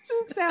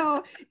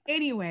 So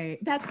anyway,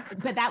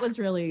 that's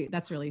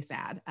really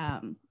sad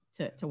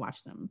to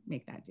watch them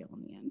make that deal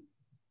in the end.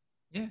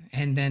 Yeah,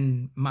 and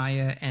then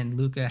Maya and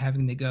Luca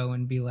having to go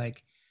and be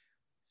like,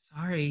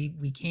 sorry,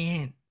 we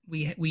can't.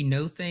 We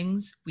know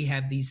things. We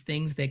have these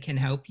things that can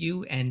help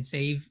you and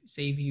save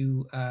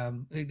you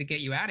to get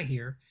you out of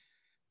here,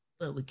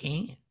 but we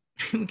can't.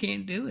 We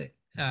can't do it.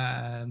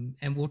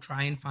 And we'll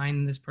try and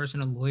find this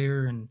person a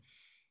lawyer. And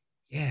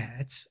yeah,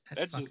 that's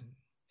fucking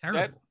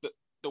terrible.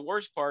 The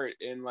worst part,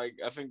 and like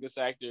I think this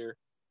actor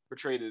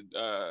portrayed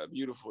it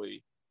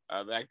beautifully.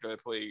 The actor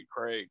that played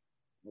Craig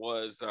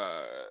was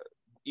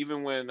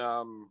even when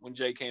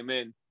Jay came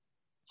in,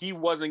 he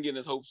wasn't getting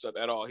his hopes up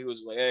at all. He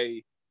was like,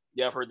 hey,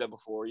 yeah, I've heard that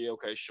before. Yeah,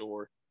 okay,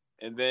 sure.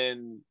 And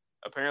then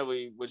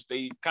apparently, which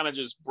they kind of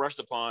just brushed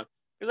upon,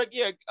 He's like,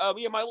 yeah,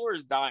 my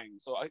lawyer's dying,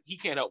 so he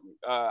can't help me.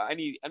 I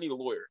need a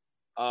lawyer.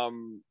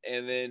 And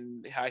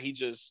then how he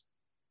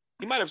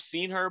might have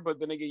seen her, but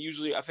then again,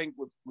 usually I think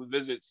with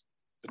visits,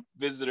 the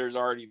visitor's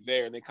already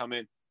there and they come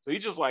in. So he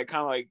just like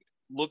kind of like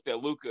looked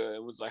at Luca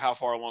and was like, how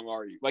far along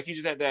are you? Like he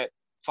just had that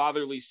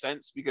fatherly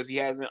sense because he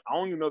hasn't, I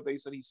don't even know if they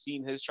said he's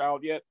seen his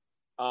child yet.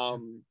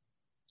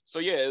 So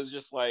yeah, it was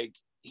just like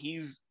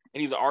he's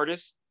an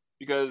artist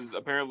because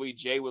apparently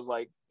Jay was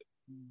like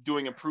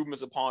doing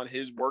improvements upon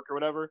his work or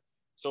whatever.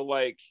 So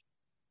like,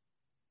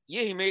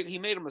 yeah, he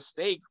made a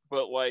mistake,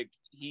 but like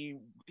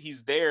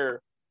he's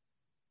there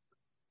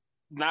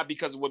not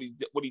because of what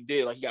he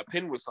did. Like he got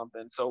pinned with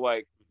something. So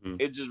like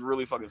it just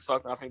really fucking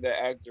sucked. And I think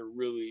that actor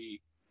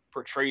really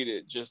portrayed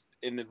it just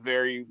in the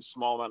very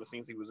small amount of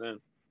scenes he was in.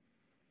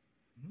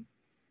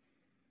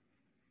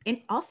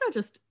 And also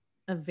just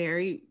a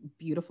very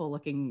beautiful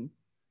looking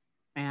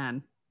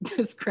man.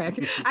 Just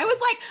Craig. I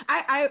was like,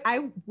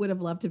 I would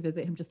have loved to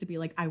visit him just to be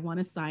like, I want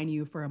to sign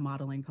you for a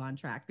modeling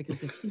contract because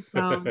the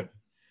cheekbones.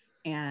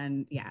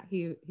 And yeah,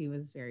 he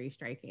was very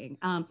striking.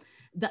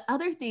 The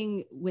other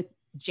thing with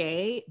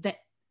Jay that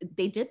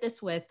they did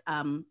this with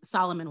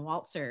Solomon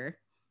Waltzer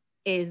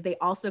is they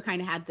also kind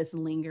of had this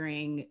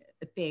lingering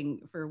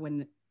thing for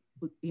when,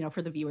 you know,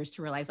 for the viewers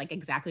to realize like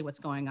exactly what's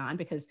going on,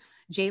 because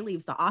Jay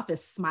leaves the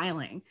office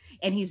smiling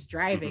and he's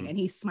driving and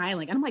he's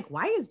smiling. And I'm like,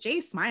 why is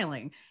Jay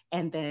smiling?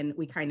 And then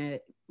we kind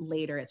of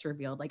later it's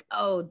revealed like,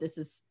 oh, this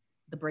is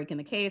the break in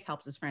the case,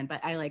 helps his friend.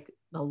 But I like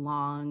the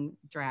long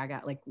drag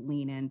out, like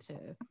lead in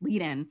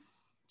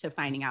to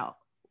finding out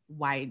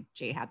why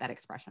Jay had that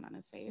expression on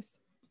his face.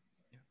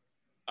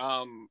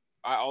 I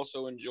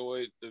also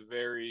enjoyed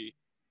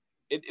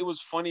it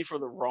was funny for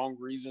the wrong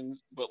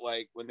reasons, but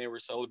like when they were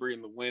celebrating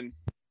the win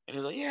and he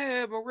was like,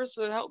 yeah,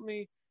 Marissa helped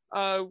me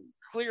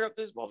clear up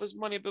all this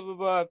money, blah, blah,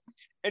 blah.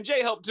 And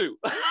Jay helped too.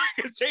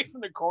 Because Jay's in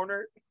the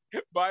corner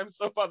by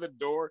himself by the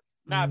door,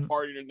 not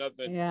partying or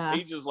nothing. Yeah.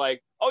 He's just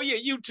like, oh yeah,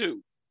 you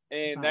too.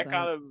 And that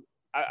kind of,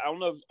 I don't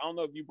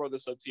know if you brought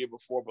this up to you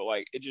before, but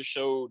like it just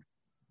showed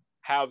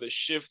how the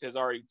shift has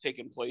already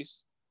taken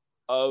place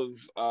of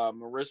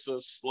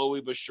Marissa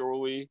slowly but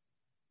surely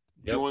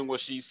doing what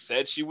she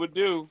said she would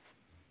do.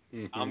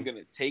 I'm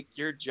gonna take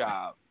your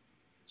job.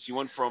 She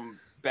went from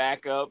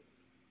backup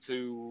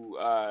to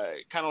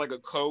kind of like a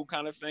co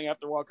kind of thing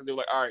after a while, because they were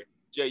like, all right,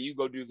 Jay, you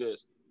go do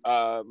this.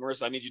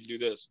 Marissa, I need you to do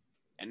this.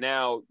 And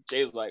now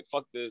Jay's like,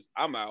 fuck this,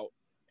 I'm out.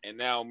 And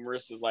now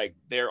Marissa's like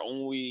their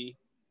only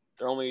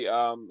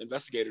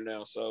investigator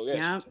now. So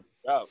yeah, she took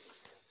the job.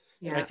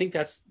 Yeah, and I think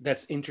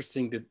that's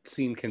interesting to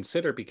see and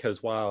consider,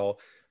 because while,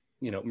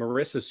 you know,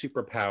 Marissa's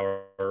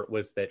superpower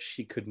was that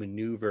she could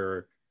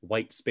maneuver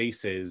white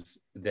spaces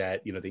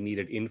that, you know, they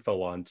needed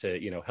info on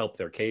to, you know, help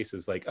their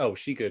cases. Like, oh,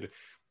 she could,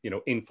 you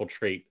know,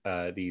 infiltrate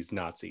these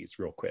Nazis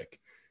real quick.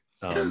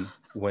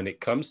 When it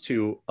comes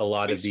to a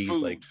lot of these,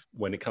 like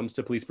when it comes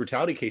to police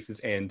brutality cases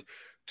and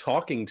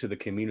talking to the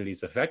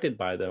communities affected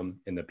by them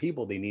and the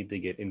people they need to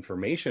get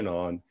information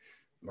on,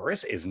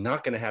 Marissa is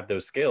not going to have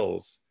those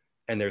skills,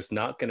 and there's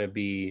not going to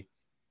be,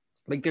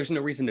 like, there's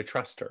no reason to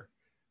trust her,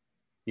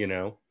 you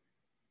know,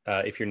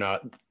 if you're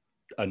not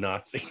a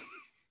Nazi.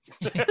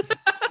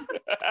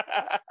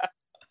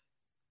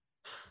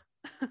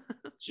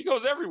 She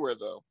goes everywhere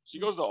though. She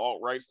goes to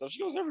alt-right stuff.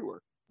 She goes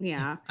everywhere.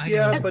 Yeah.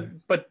 Yeah,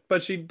 but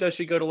does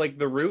she go to like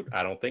the root?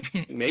 I don't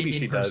think. Maybe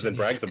she does and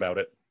brags about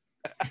it.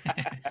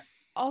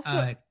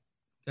 Also,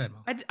 good.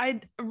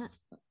 I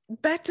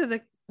back to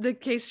the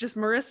case, just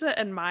Marissa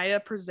and Maya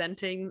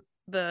presenting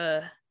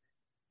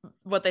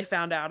what they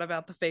found out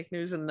about the fake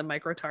news and the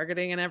micro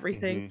targeting and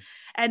everything,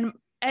 and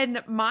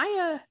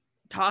Maya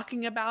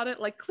talking about it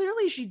like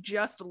clearly she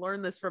just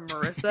learned this from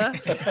Marissa.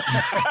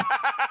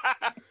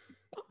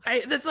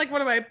 That's like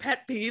one of my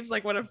pet peeves,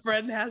 like when a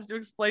friend has to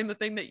explain the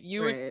thing that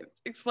you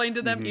explain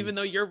to them, even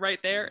though you're right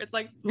there. It's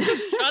like,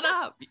 shut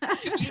up.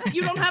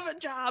 You don't have a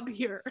job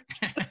here.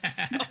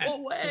 Go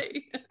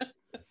away.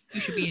 You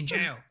should be in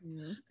jail.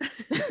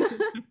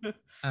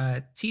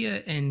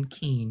 Tia and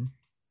Keen,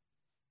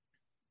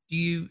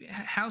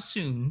 how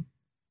soon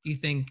do you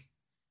think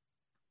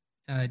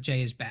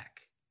Jay is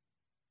back?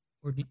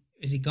 Or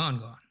is he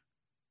gone?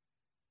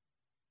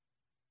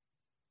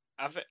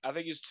 I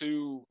think he's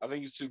too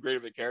great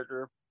of a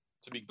character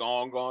to be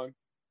gone.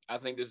 I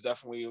think this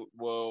definitely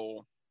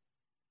will.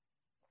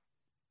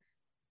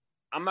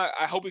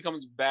 I hope he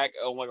comes back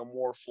on like a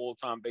more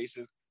full-time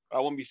basis. But I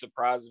wouldn't be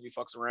surprised if he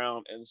fucks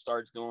around and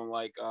starts doing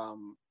like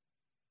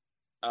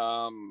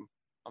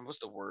what's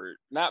the word?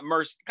 Not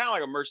kind of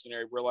like a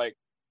mercenary, where like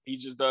he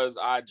just does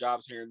odd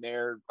jobs here and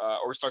there,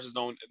 or starts his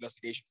own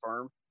investigation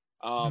firm.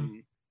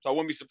 So I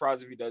wouldn't be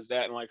surprised if he does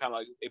that and like kind of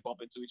like they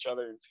bump into each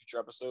other in future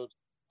episodes.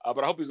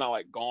 But I hope he's not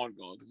like gone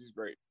because he's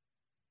great.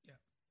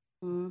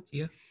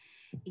 Yeah.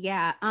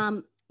 Yeah.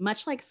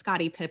 Much like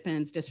Scottie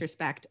Pippen's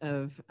disrespect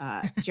of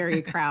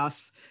Jerry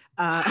Krause,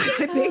 I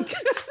think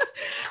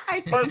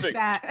Perfect.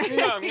 that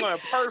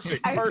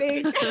perfect. I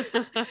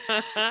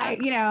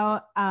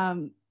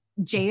think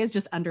Jay is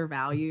just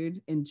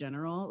undervalued in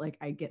general. Like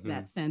I get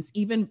that sense,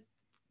 even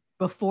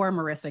before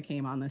Marissa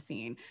came on the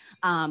scene.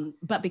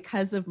 But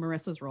because of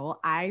Marissa's role,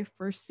 I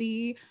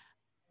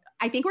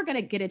think we're going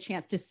to get a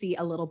chance to see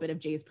a little bit of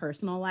Jay's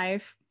personal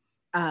life,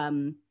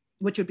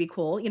 which would be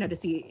cool, to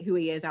see who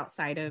he is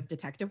outside of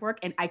detective work.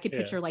 And I could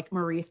picture like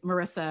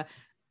Marissa,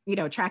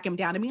 track him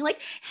down and be like,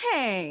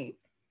 hey,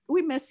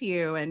 we miss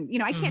you. And,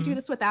 I can't do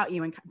this without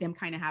you. And them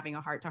kind of having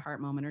a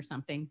heart-to-heart moment or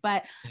something.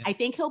 But I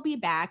think he'll be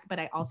back. But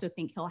I also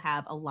think he'll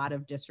have a lot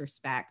of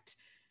disrespect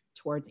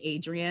towards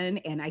Adrian.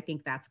 And I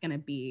think that's going to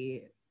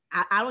be,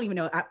 I don't even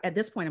know. At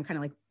this point, I'm kind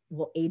of like,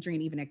 will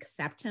Adrian even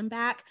accept him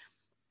back?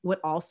 Would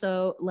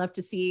also love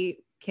to see,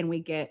 can we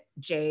get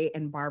Jay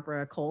and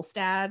Barbara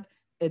Kolstad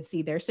and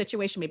see their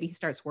situation? Maybe he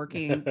starts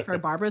working for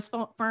Barbara's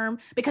firm,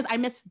 because I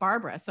miss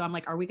Barbara. So I'm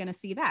like, are we going to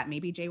see that?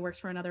 Maybe Jay works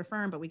for another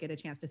firm, but we get a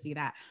chance to see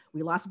that.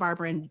 We lost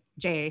Barbara and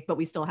Jay, but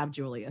we still have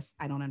Julius.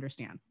 I don't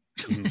understand.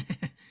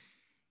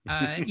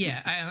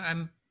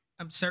 I'm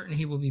certain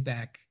he will be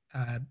back,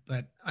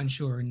 but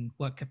unsure in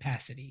what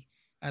capacity.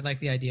 I like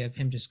the idea of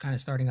him just kind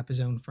of starting up his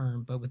own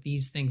firm, but with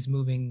these things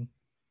moving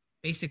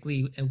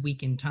basically a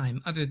week in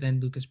time, other than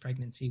Luca's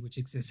pregnancy, which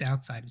exists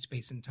outside of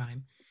space and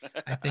time,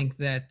 I think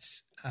that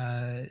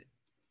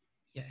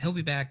he'll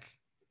be back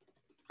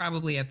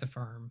probably at the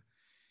firm.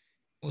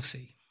 We'll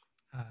see.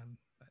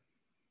 But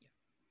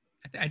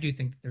I do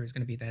think that there's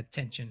going to be that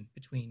tension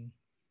between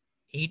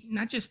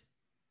not just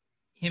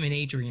him and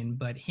Adrian,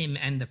 but him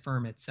and the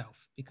firm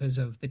itself, because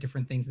of the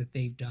different things that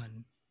they've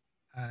done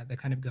that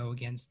kind of go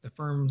against the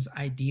firm's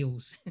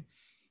ideals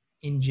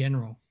in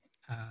general.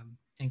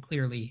 And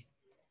clearly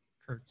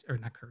Kurt's,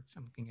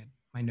 I'm looking at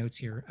my notes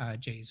here,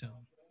 Jay's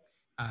own.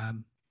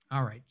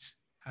 All right.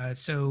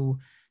 So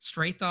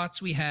stray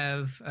thoughts, we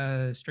have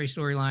stray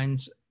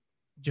storylines.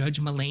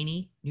 Judge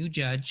Mullaney, new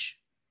judge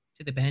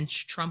to the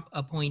bench, Trump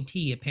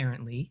appointee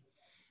apparently,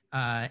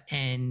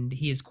 and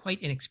he is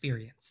quite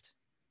inexperienced,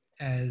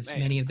 as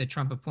many of the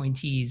Trump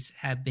appointees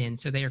have been.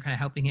 So they are kind of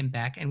helping him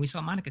back. And we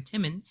saw Monica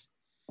Timmons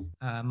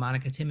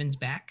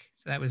back,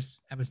 so that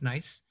was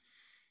nice.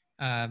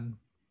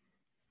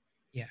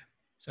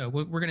 So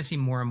we're going to see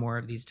more and more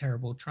of these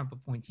terrible Trump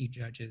appointee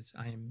judges,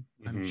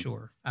 I'm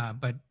sure.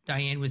 But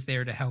Diane was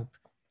there to help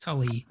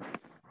Tully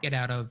get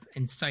out of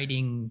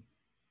inciting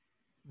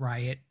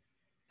riot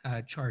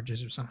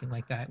charges or something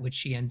like that, which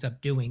she ends up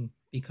doing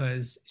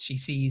because she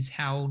sees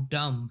how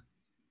dumb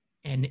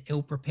and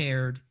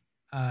ill-prepared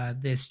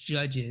this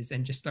judge is,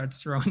 and just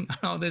starts throwing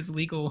out all this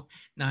legal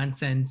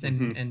nonsense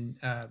and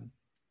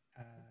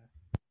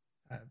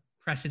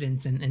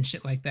precedents and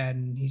shit like that.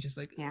 And he's just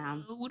like,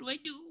 oh, what do I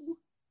do?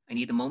 I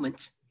need a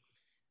moment.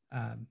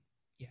 And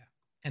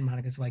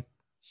Monica's like,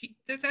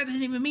 that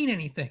doesn't even mean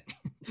anything.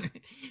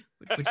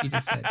 What she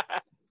just said.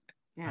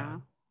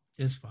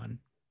 Just fun.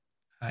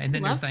 And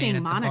then there's Diane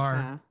at the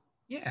bar.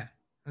 Yeah,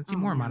 let's see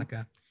more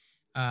Monica.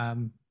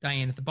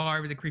 Diane at the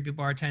bar with the creepy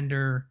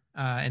bartender,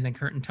 and then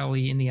Kurt and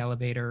Tully in the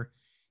elevator.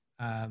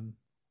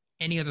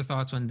 Any other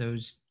thoughts on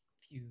those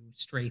few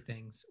stray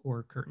things,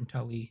 or Kurt and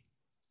Tully,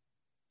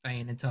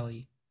 Diane and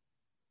Tully?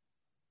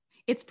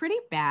 It's pretty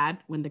bad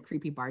when the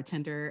creepy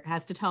bartender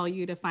has to tell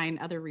you to find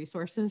other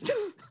resources.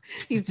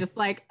 He's just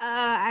like,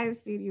 I've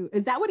seen you.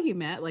 Is that what he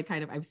meant? Like,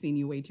 kind of, I've seen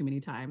you way too many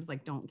times.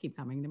 Like, don't keep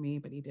coming to me.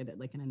 But he did it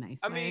like in a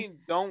nice way. I mean,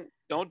 don't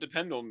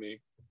depend on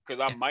me, because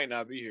I might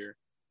not be here.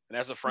 And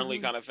that's a friendly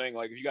kind of thing.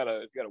 Like, if you got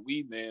a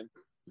weed man,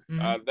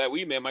 that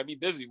weed man might be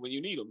busy when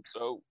you need him.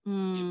 So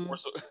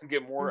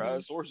get more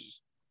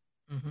sources.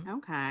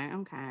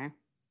 Okay.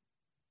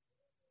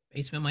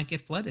 Basement might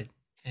get flooded.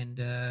 And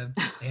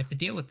they have to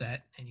deal with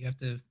that, and you have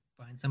to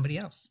find somebody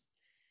else.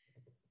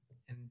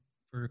 And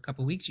for a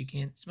couple of weeks, you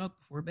can't smoke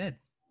before bed.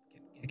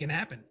 It can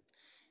happen.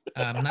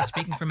 I'm not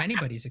speaking from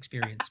anybody's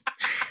experience.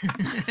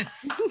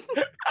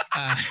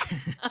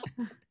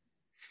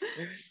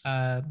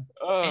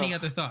 Any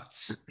other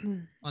thoughts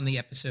on the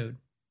episode?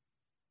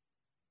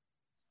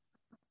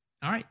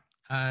 All right.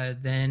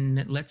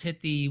 Then let's hit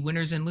the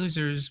winners and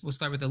losers. We'll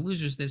start with the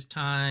losers this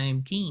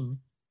time. Keen.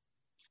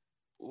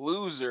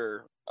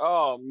 Loser.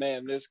 Oh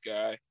man, this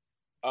guy.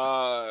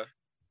 I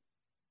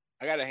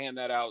gotta hand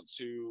that out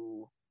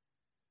to.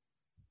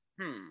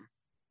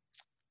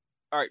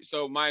 All right,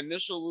 so my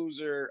initial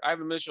loser. I have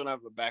an initial and I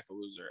have a backup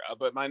loser.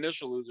 But my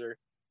initial loser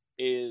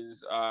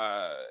is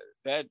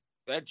that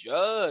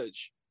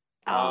judge.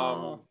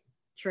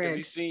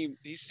 Trig.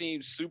 He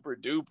seemed super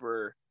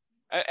duper.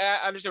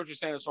 I understand what you're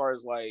saying as far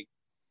as like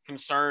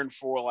concern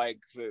for like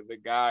the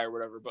guy or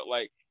whatever, but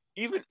like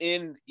even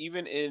in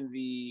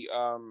the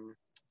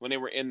when they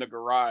were in the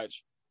garage,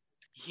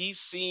 he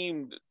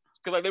seemed,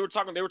 because like they were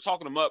talking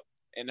him up,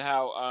 and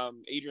how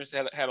Adrian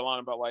had a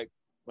line about like,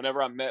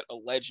 whenever I met a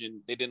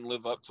legend, they didn't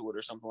live up to it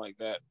or something like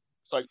that.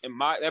 So like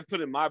that put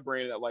in my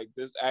brain that like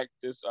this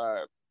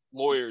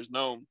lawyer is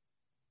known.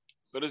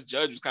 So this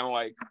judge was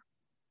kind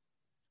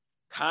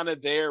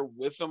of there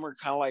with him, or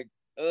kind of like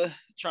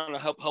trying to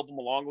help him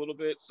along a little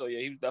bit. So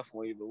yeah, he was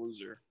definitely the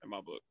loser in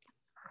my book.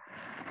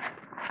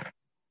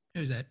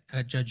 Who's that?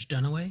 Judge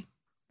Dunaway?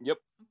 Yep.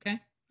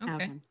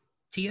 Okay.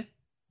 Tia?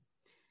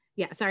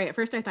 Yeah, sorry. At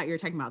first I thought you were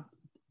talking about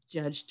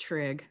Judge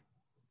Trigg.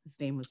 His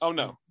name was Oh,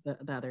 no. the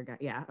other guy.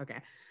 Yeah. Okay.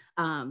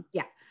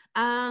 Yeah.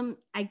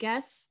 I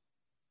guess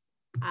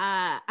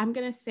I'm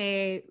gonna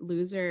say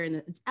loser,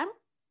 and I'm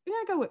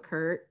gonna go with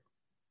Kurt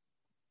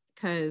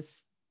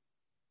because,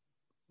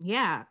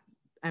 yeah,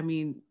 I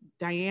mean,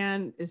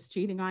 Diane is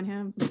cheating on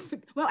him.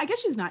 Well, I guess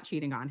she's not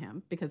cheating on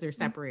him because they're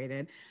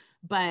separated,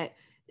 but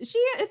she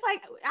is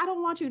like, I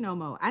don't want you no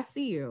more. I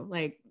see you.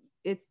 Like,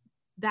 it's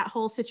that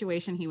whole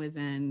situation he was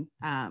in.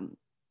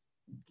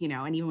 You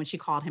know, and even when she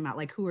called him out,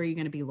 like, who are you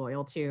going to be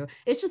loyal to?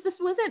 It's just, this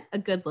wasn't a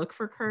good look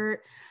for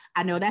Kurt.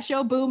 I know that's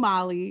your boo,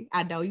 Molly.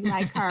 I know you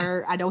like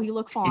her. I know he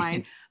looked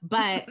fine,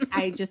 but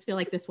I just feel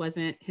like this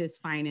wasn't his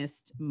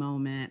finest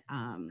moment.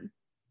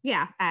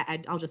 Yeah,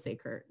 I'll just say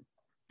Kurt.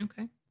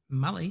 Okay.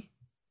 Molly.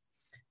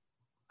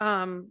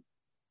 I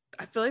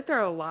feel like there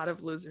are a lot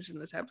of losers in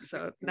this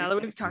episode. Now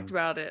that we've talked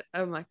about it,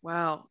 I'm like,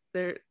 wow,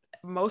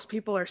 most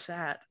people are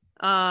sad.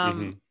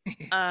 But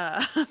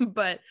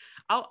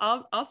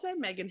I'll say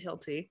Megan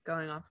Hilty,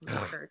 going off of the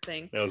Kurt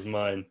thing. That was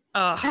mine.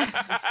 Oh,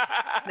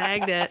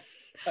 snagged it.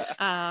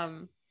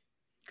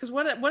 Because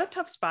what a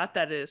tough spot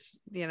that is,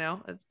 you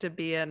know, to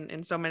be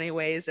in so many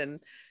ways. And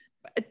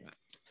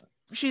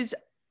she's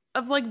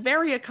of like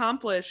very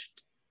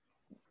accomplished,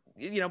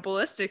 you know,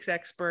 ballistics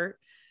expert,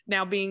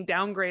 now being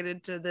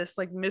downgraded to this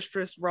like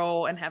mistress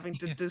role and having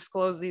to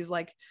disclose these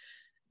like,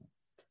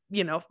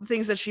 you know,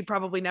 things that she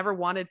probably never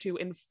wanted to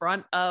in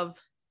front of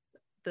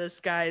this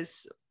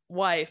guy's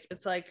wife.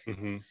 It's like,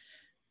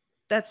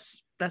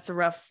 that's a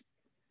rough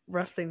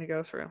thing to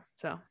go through.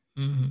 So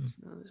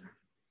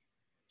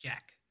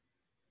Jack.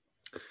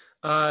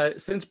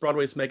 Since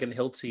Broadway's Megan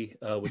Hilty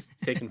was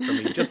taken from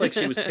me, just like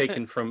she was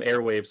taken from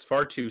airwaves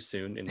far too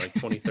soon in like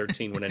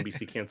 2013 when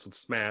NBC canceled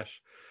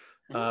Smash,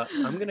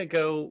 I'm gonna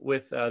go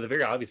with the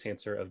very obvious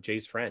answer of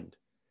Jay's friend,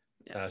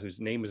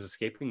 whose name is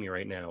escaping me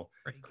right now.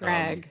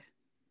 Greg.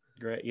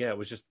 Yeah, it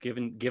was just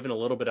given a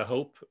little bit of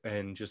hope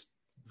and just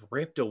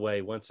ripped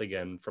away once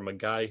again from a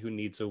guy who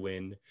needs a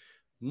win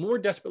more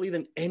desperately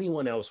than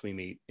anyone else we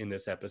meet in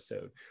this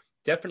episode.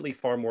 Definitely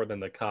far more than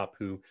the cop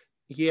who,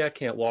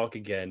 can't walk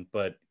again,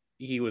 but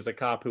he was a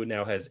cop who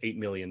now has $8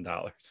 million.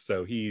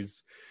 So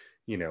he's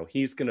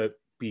gonna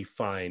be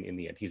fine in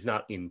the end. He's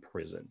not in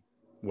prison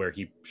where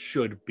he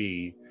should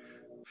be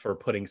for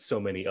putting so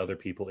many other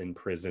people in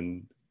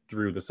prison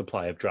through the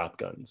supply of drop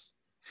guns,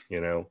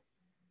 you know?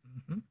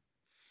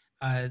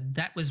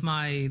 That was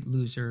my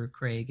loser,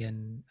 Craig,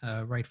 and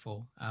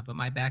rightful. But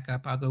my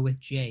backup, I'll go with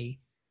Jay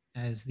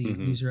as the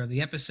loser of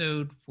the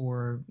episode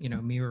for, you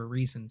know, mirror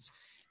reasons,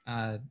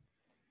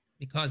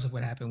 because of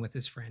what happened with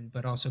his friend,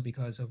 but also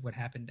because of what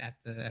happened at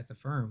the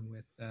firm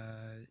with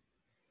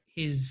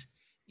his,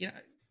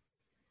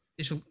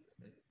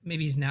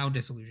 maybe he's now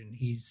disillusioned.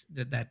 He's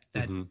that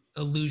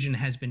illusion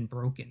has been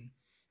broken.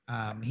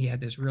 He had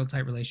this real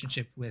tight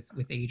relationship with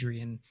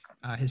Adrian.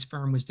 His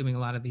firm was doing a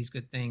lot of these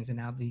good things, and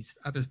now these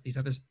other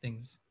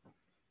things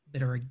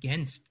that are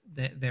against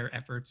their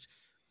efforts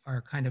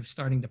are kind of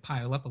starting to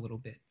pile up a little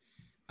bit.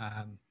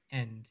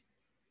 And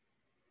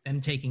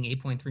them taking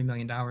 $8.3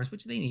 million,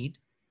 which they need,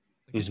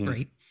 which is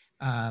great,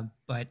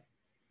 but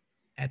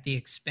at the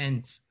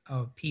expense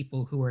of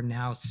people who are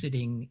now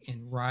sitting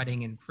and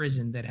rotting in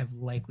prison that have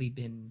likely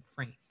been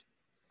framed.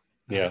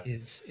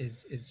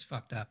 Is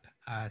fucked up.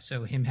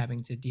 So him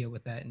having to deal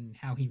with that and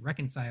how he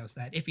reconciles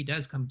that, if he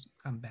does come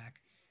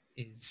back,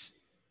 is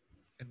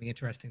going to be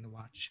interesting to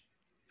watch.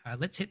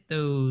 Let's hit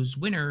those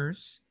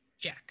winners,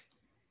 Jack.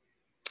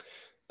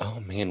 Oh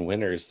man,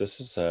 winners! This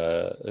is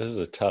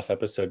a tough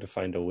episode to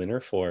find a winner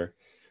for.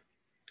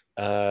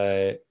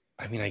 I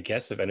mean, I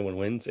guess if anyone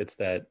wins, it's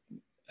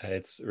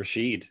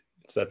Rashid.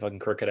 It's that fucking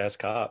crooked ass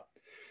cop.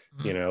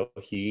 You know,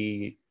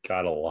 he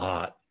got a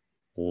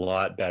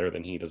lot better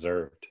than he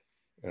deserved.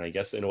 And I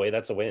guess in a way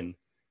that's a win.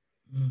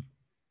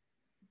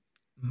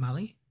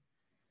 Molly?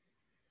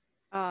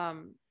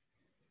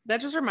 That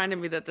just reminded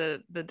me that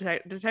the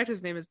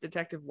detective's name is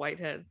Detective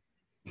Whitehead.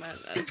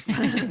 That's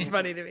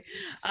funny to me.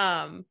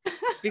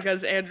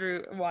 Because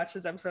Andrew watched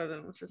this episode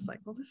and was just like,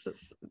 well, this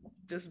is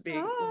just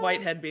being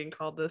Whitehead being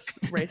called this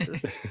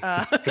racist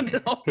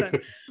the whole time.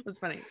 It was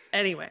funny.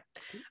 Anyway,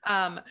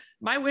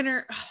 my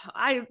winner,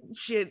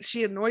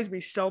 she annoys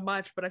me so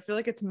much, but I feel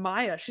like it's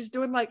Maya. She's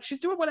doing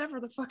whatever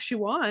the fuck she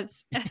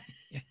wants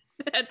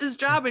at this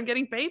job and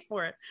getting paid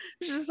for it.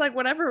 She's just like,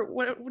 whichever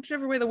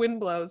way the wind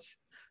blows.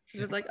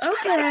 She's just like,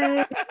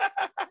 okay,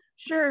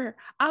 sure,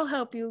 I'll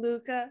help you,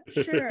 Luca.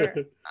 Sure,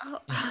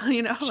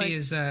 she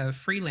is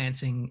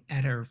freelancing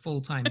at her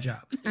full-time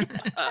job.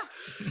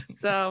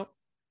 So,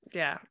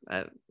 yeah,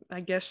 I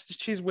guess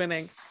she's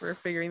winning for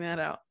figuring that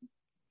out.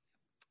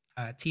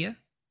 Tia?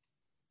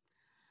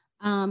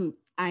 I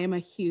am a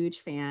huge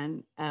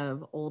fan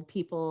of old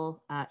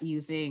people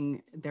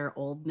using their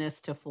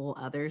oldness to fool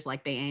others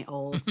like they ain't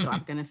old. So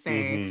I'm gonna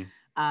say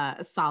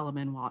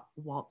Solomon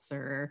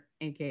Waltzer,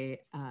 aka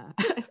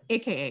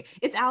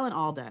it's Alan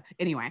Alda.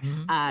 Anyway,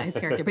 his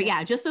character. But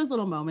yeah, just those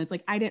little moments.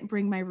 Like, I didn't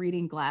bring my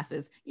reading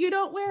glasses. You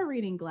don't wear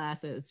reading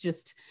glasses.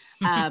 Just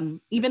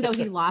even though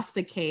he lost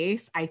the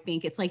case, I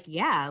think it's like,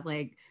 yeah,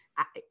 like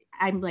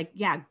I'm like,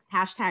 yeah,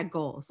 hashtag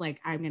goals. Like,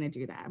 I'm going to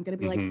do that. I'm going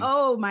to be like, Mhm.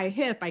 oh, my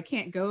hip, I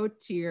can't go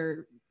to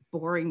your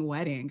boring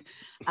wedding.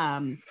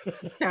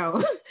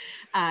 So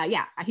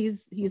yeah,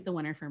 he's the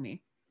winner for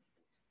me.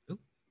 Oh,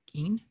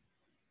 Keen.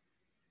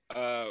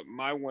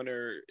 My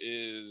winner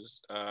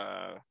is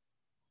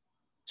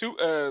two.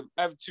 I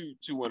have two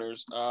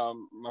winners.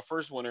 My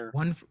first winner,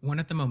 One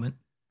at the moment.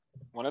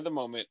 one at the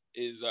moment,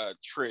 is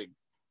Trig,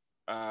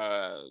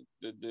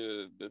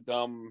 the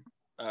dumb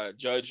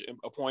judge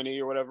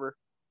appointee or whatever,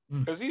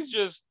 because he's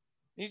just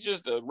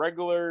a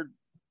regular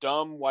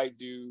dumb white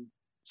dude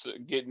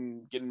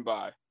getting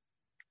by.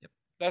 Yep.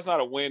 That's not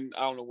a win.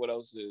 I don't know what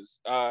else is.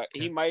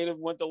 He might have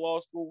went to law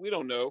school. We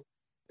don't know,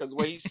 because the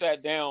way he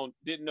sat down,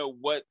 didn't know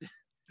what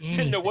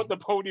the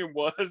podium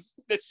was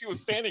that she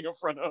was standing in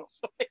front of.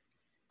 Like,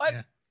 what?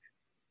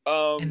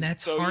 Yeah. And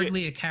that's so,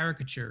 hardly a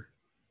caricature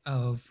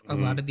of a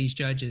lot of these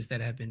judges that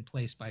have been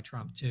placed by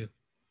Trump too.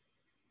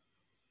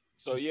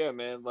 So yeah,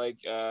 man, like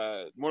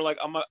more like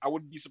I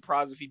wouldn't be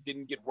surprised if he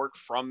didn't get work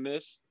from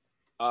this.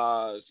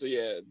 So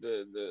yeah,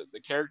 the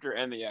character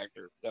and the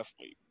actor,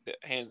 definitely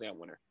hands down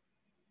winner.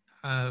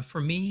 For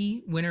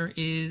me, winner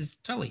is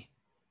Tully.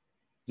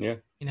 Yeah.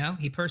 You know,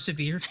 he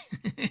persevered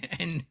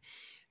and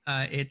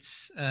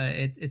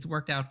it's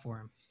worked out for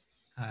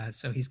him.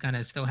 So he's kind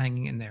of still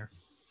hanging in there.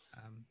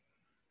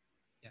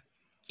 Yeah.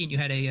 Keen, you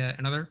had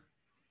another?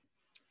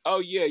 Oh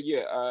yeah.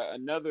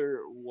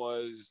 Another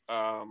was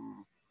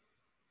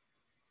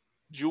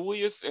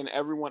Julius and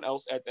everyone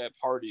else at that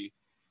party,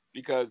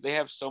 because they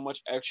have so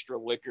much extra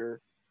liquor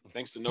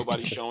thanks to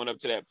nobody showing up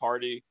to that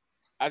party.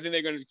 I think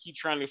they're going to keep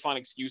trying to find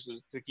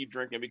excuses to keep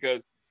drinking,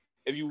 because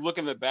if you look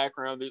in the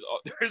background,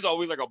 there's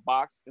always like a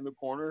box in the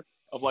corner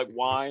of like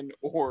wine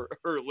or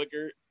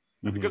liquor,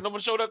 because no one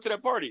showed up to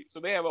that party. So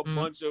they have a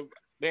bunch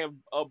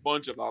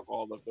of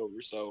alcohol left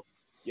over. So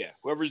yeah,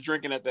 whoever's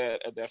drinking at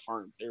that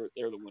firm,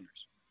 they're the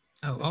winners.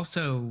 Oh,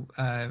 also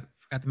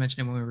forgot to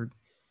mention it when we were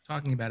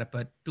talking about it,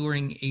 but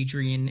during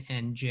Adrian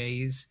and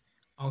Jay's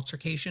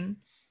altercation,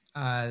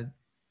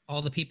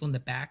 all the people in the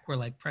back were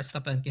like pressed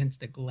up against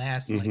the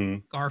glass,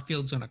 like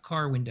Garfield's on a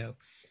car window,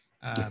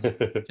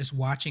 just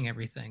watching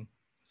everything.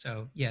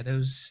 So yeah,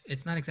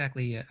 it's not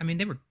exactly. I mean,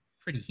 they were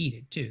pretty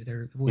heated too.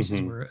 Their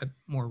voices were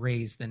more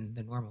raised than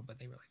normal, but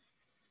they were like,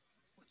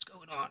 "What's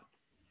going on?"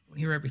 We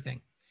hear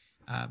everything.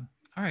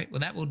 All right, well,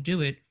 that will do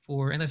it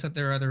for. Unless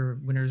there are other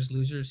winners,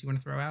 losers you want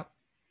to throw out.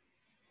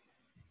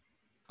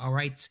 All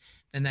right,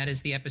 then that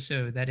is the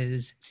episode. That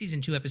is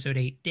season 2, episode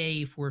 8,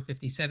 day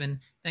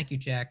 457. Thank you,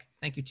 Jack.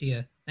 Thank you,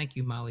 Tia. Thank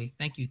you, Molly.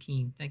 Thank you,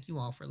 Keen. Thank you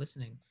all for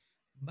listening.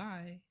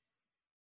 Bye.